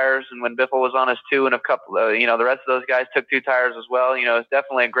 4 tires. And when Biffle was on his 2 and a couple, the rest of those guys took 2 tires as well. It's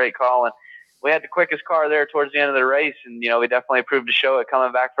definitely a great call. And we had the quickest car there towards the end of the race. And, we definitely proved to show it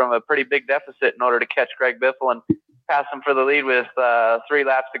coming back from a pretty big deficit in order to catch Greg Biffle and pass him for the lead with 3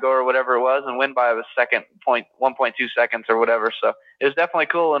 laps to go or whatever it was, and win by a 1.2 seconds or whatever. So it was definitely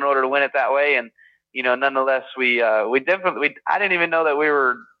cool in order to win it that way. And, nonetheless, I didn't even know that we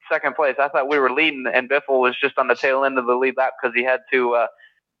were second place. I thought we were leading, and Biffle was just on the tail end of the lead lap because he had to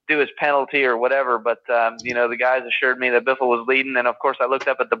do his penalty or whatever. But, the guys assured me that Biffle was leading. And of course I looked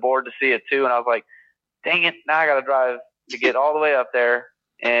up at the board to see it too. And I was like, dang it. Now I got to drive to get all the way up there.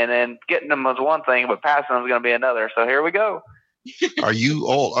 And then getting them was one thing, but passing them was going to be another. So here we go. Are you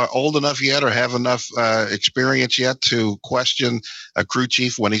old enough yet, or have enough experience yet to question a crew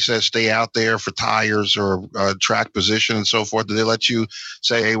chief when he says stay out there for tires or track position and so forth? Do they let you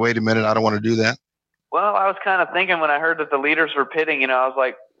say, hey, wait a minute, I don't want to do that? Well, I was kind of thinking when I heard that the leaders were pitting, I was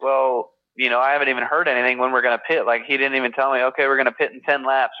like, well, I haven't even heard anything when we're going to pit. Like, he didn't even tell me, okay, we're going to pit in 10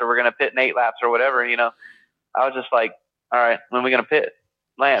 laps or we're going to pit in 8 laps or whatever. I was just like, all right, when are we going to pit?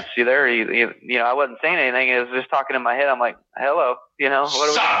 Lance, you there? I wasn't saying anything. It was just talking in my head. I'm like, hello, what are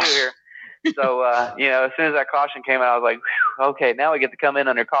we going to do here? So, as soon as that caution came out, I was like, okay, now we get to come in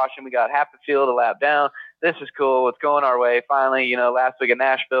under caution. We got half the field a lap down. This is cool. It's going our way. Finally, last week at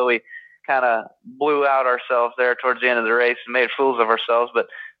Nashville, we kind of blew out ourselves there towards the end of the race and made fools of ourselves. But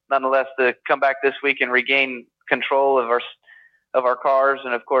nonetheless, to come back this week and regain control of our cars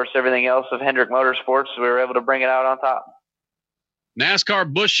and, of course, everything else of Hendrick Motorsports, we were able to bring it out on top.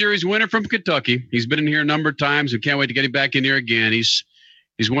 NASCAR Busch Series winner from Kentucky. He's been in here a number of times. We can't wait to get him back in here again. He's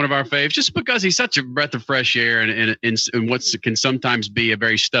one of our faves just because he's such a breath of fresh air in what can sometimes be a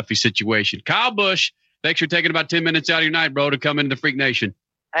very stuffy situation. Kyle Busch, thanks for taking about 10 minutes out of your night, bro, to come into Freak Nation.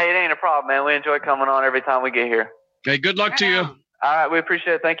 Hey, it ain't a problem, man. We enjoy coming on every time we get here. Hey, good luck to you. All right, we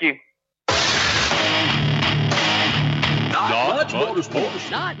appreciate it. Thank you. Not much motorsports.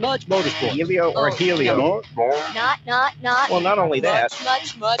 Not much motorsports. Helio or Helio. Not. Well, not only that.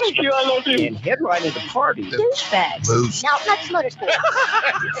 Much. Thank you, I love you. And head right into party. Douchebags. Not much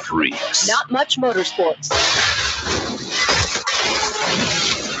motorsports. Freaks. Not much motorsports.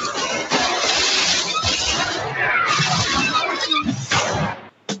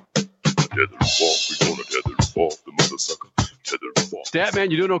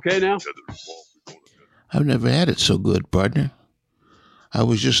 Statman, you doing okay now? I've never had it so good, partner. I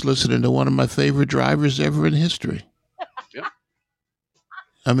was just listening to one of my favorite drivers ever in history. Yep.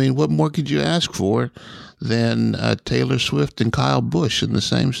 I mean, what more could you ask for than Taylor Swift and Kyle Busch in the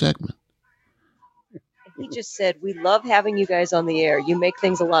same segment? He just said, we love having you guys on the air. You make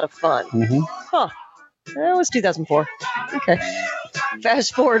things a lot of fun. Mm-hmm. Huh. That was 2004. Okay.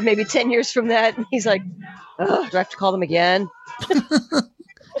 Fast forward maybe 10 years from that, and he's like, oh, do I have to call them again?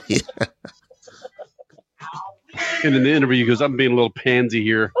 Yeah. And in the interview, he goes, I'm being a little pansy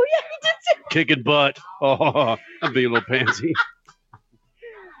here. Oh, yeah, he did say. Kicking butt. Oh, I'm being a little pansy.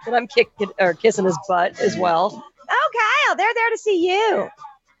 And I'm kissing his butt as well. Oh, Kyle, they're there to see you.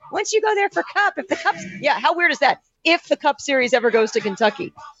 Once you go there for Cup, if the Cup's... Yeah, how weird is that? If the Cup Series ever goes to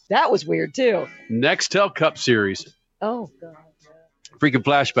Kentucky. That was weird, too. Nextel Cup Series. Oh, God. Freaking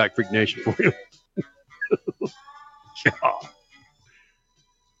flashback, Freak Nation for you. God.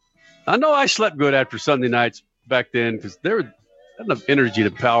 I know I slept good after Sunday nights back then because there was enough energy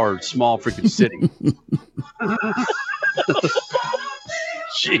to power a small freaking city.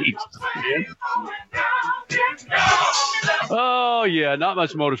 Jeez, man. Oh, yeah, not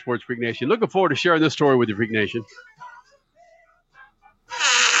much motorsports, Freak Nation. Looking forward to sharing this story with you, Freak Nation.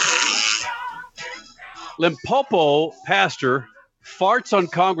 Limpopo pastor farts on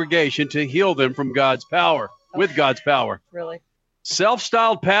congregation to heal them from God's power, with God's power. Really?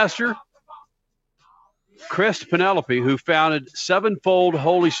 Self-styled pastor Chris Penelope, who founded Sevenfold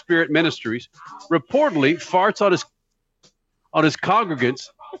Holy Spirit Ministries, reportedly farts on his congregants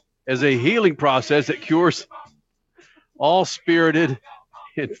as a healing process that cures all spirited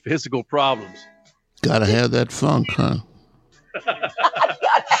and physical problems. Gotta have that funk, huh?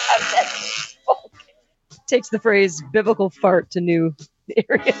 Takes the phrase biblical fart to new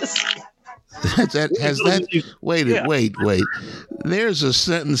areas. Wait. There's a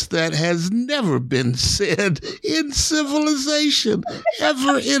sentence that has never been said in civilization,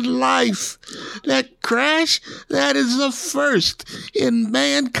 ever in life. That Crash, that is a first in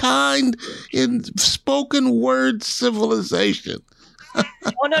mankind in spoken word civilization.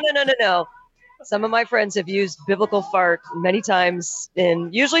 Oh, no. Some of my friends have used biblical fart many times,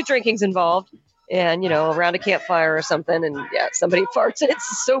 and usually drinking's involved. And, around a campfire or something. And yeah, somebody farts and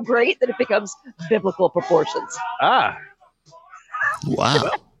it's so great that it becomes biblical proportions. Ah.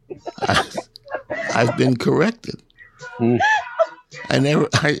 Wow. I've been corrected. I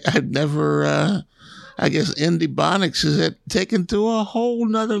guess Indie Bonics is taken to a whole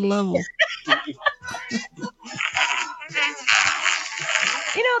nother level.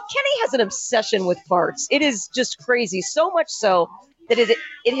 Kenny has an obsession with farts. It is just crazy. So much so that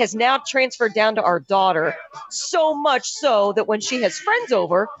it has now transferred down to our daughter, so much so that when she has friends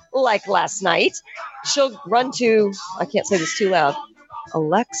over, like last night, she'll run to, I can't say this too loud,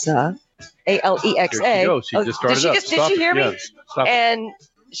 Alexa, Alexa. There she goes. She just started up. Did she hear me? Yeah, stop. And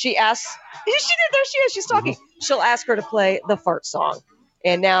she asks, there she is, she's talking. She'll ask her to play the fart song.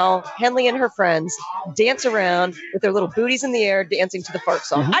 And now Henley and her friends dance around with their little booties in the air, dancing to the fart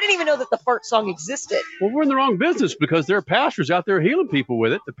song. I didn't even know that the fart song existed. Well, we're in the wrong business because there are pastors out there healing people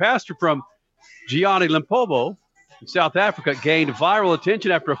with it. The pastor from Gianni Limpopo in South Africa gained viral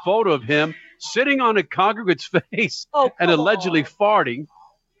attention after a photo of him sitting on a congregate's face and allegedly farting.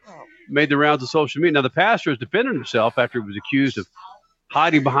 Made the rounds of social media. Now, the pastor has defended himself after he was accused of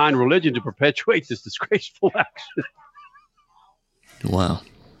hiding behind religion to perpetuate this disgraceful action. Wow.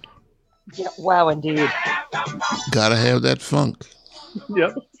 Yeah, wow, indeed. Gotta have that funk.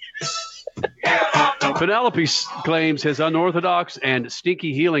 Yep. Penelope claims his unorthodox and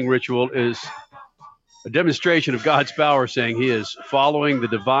stinky healing ritual is a demonstration of God's power, saying he is following the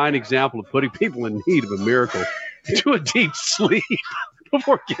divine example of putting people in need of a miracle into a deep sleep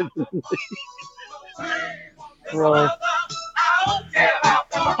before giving them Really?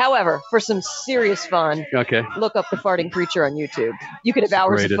 However, for some serious fun, look up the farting preacher on YouTube. You could have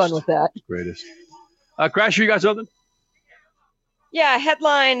hours of fun with that. Greatest. Crash, you got something? Yeah, a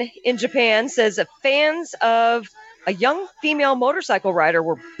headline in Japan says fans of a young female motorcycle rider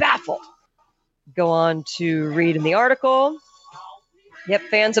were baffled. Go on to read in the article. Yep,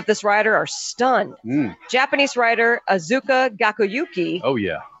 fans of this rider are stunned. Japanese rider Azuka Gakuyuki. Oh,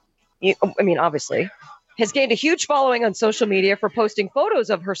 yeah. I mean, obviously. Has gained a huge following on social media for posting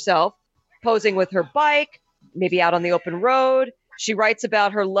photos of herself posing with her bike, maybe out on the open road. She writes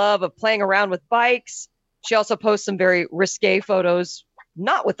about her love of playing around with bikes. She also posts some very risque photos,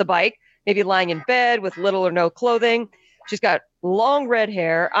 not with the bike, maybe lying in bed with little or no clothing. She's got long red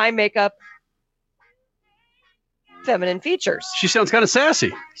hair, eye makeup, feminine features. She sounds kind of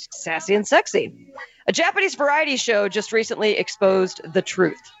sassy. Sassy and sexy. A Japanese variety show just recently exposed the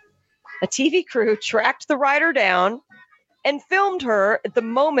truth. A TV crew tracked the rider down and filmed her at the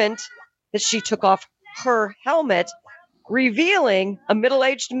moment that she took off her helmet, revealing a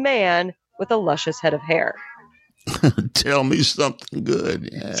middle-aged man with a luscious head of hair. Tell me something good.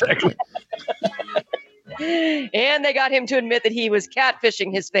 Yeah. Exactly. And they got him to admit that he was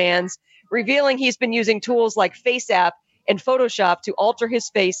catfishing his fans, revealing he's been using tools like FaceApp and Photoshop to alter his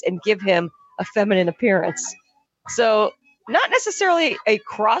face and give him a feminine appearance. So not necessarily a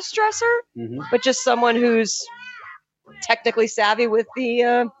cross-dresser, but just someone who's technically savvy with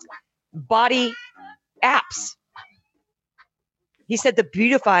the body apps. He said the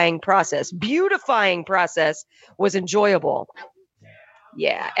beautifying process was enjoyable.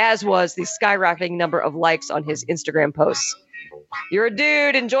 Yeah, as was the skyrocketing number of likes on his Instagram posts. You're a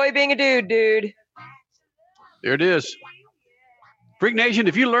dude. Enjoy being a dude. There it is. Freak Nation,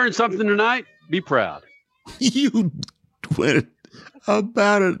 if you learned something tonight, be proud. You went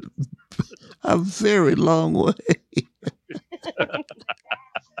about it a very long way.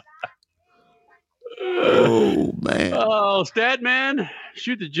 Oh, man. Oh, Stat Man,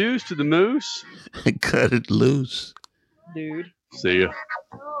 shoot the juice to the moose. Cut it loose. Dude. See ya.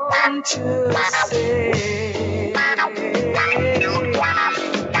 Speed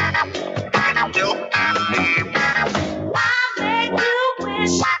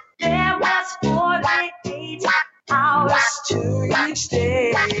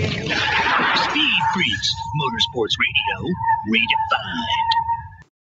Freaks, Motorsports Radio, redefined.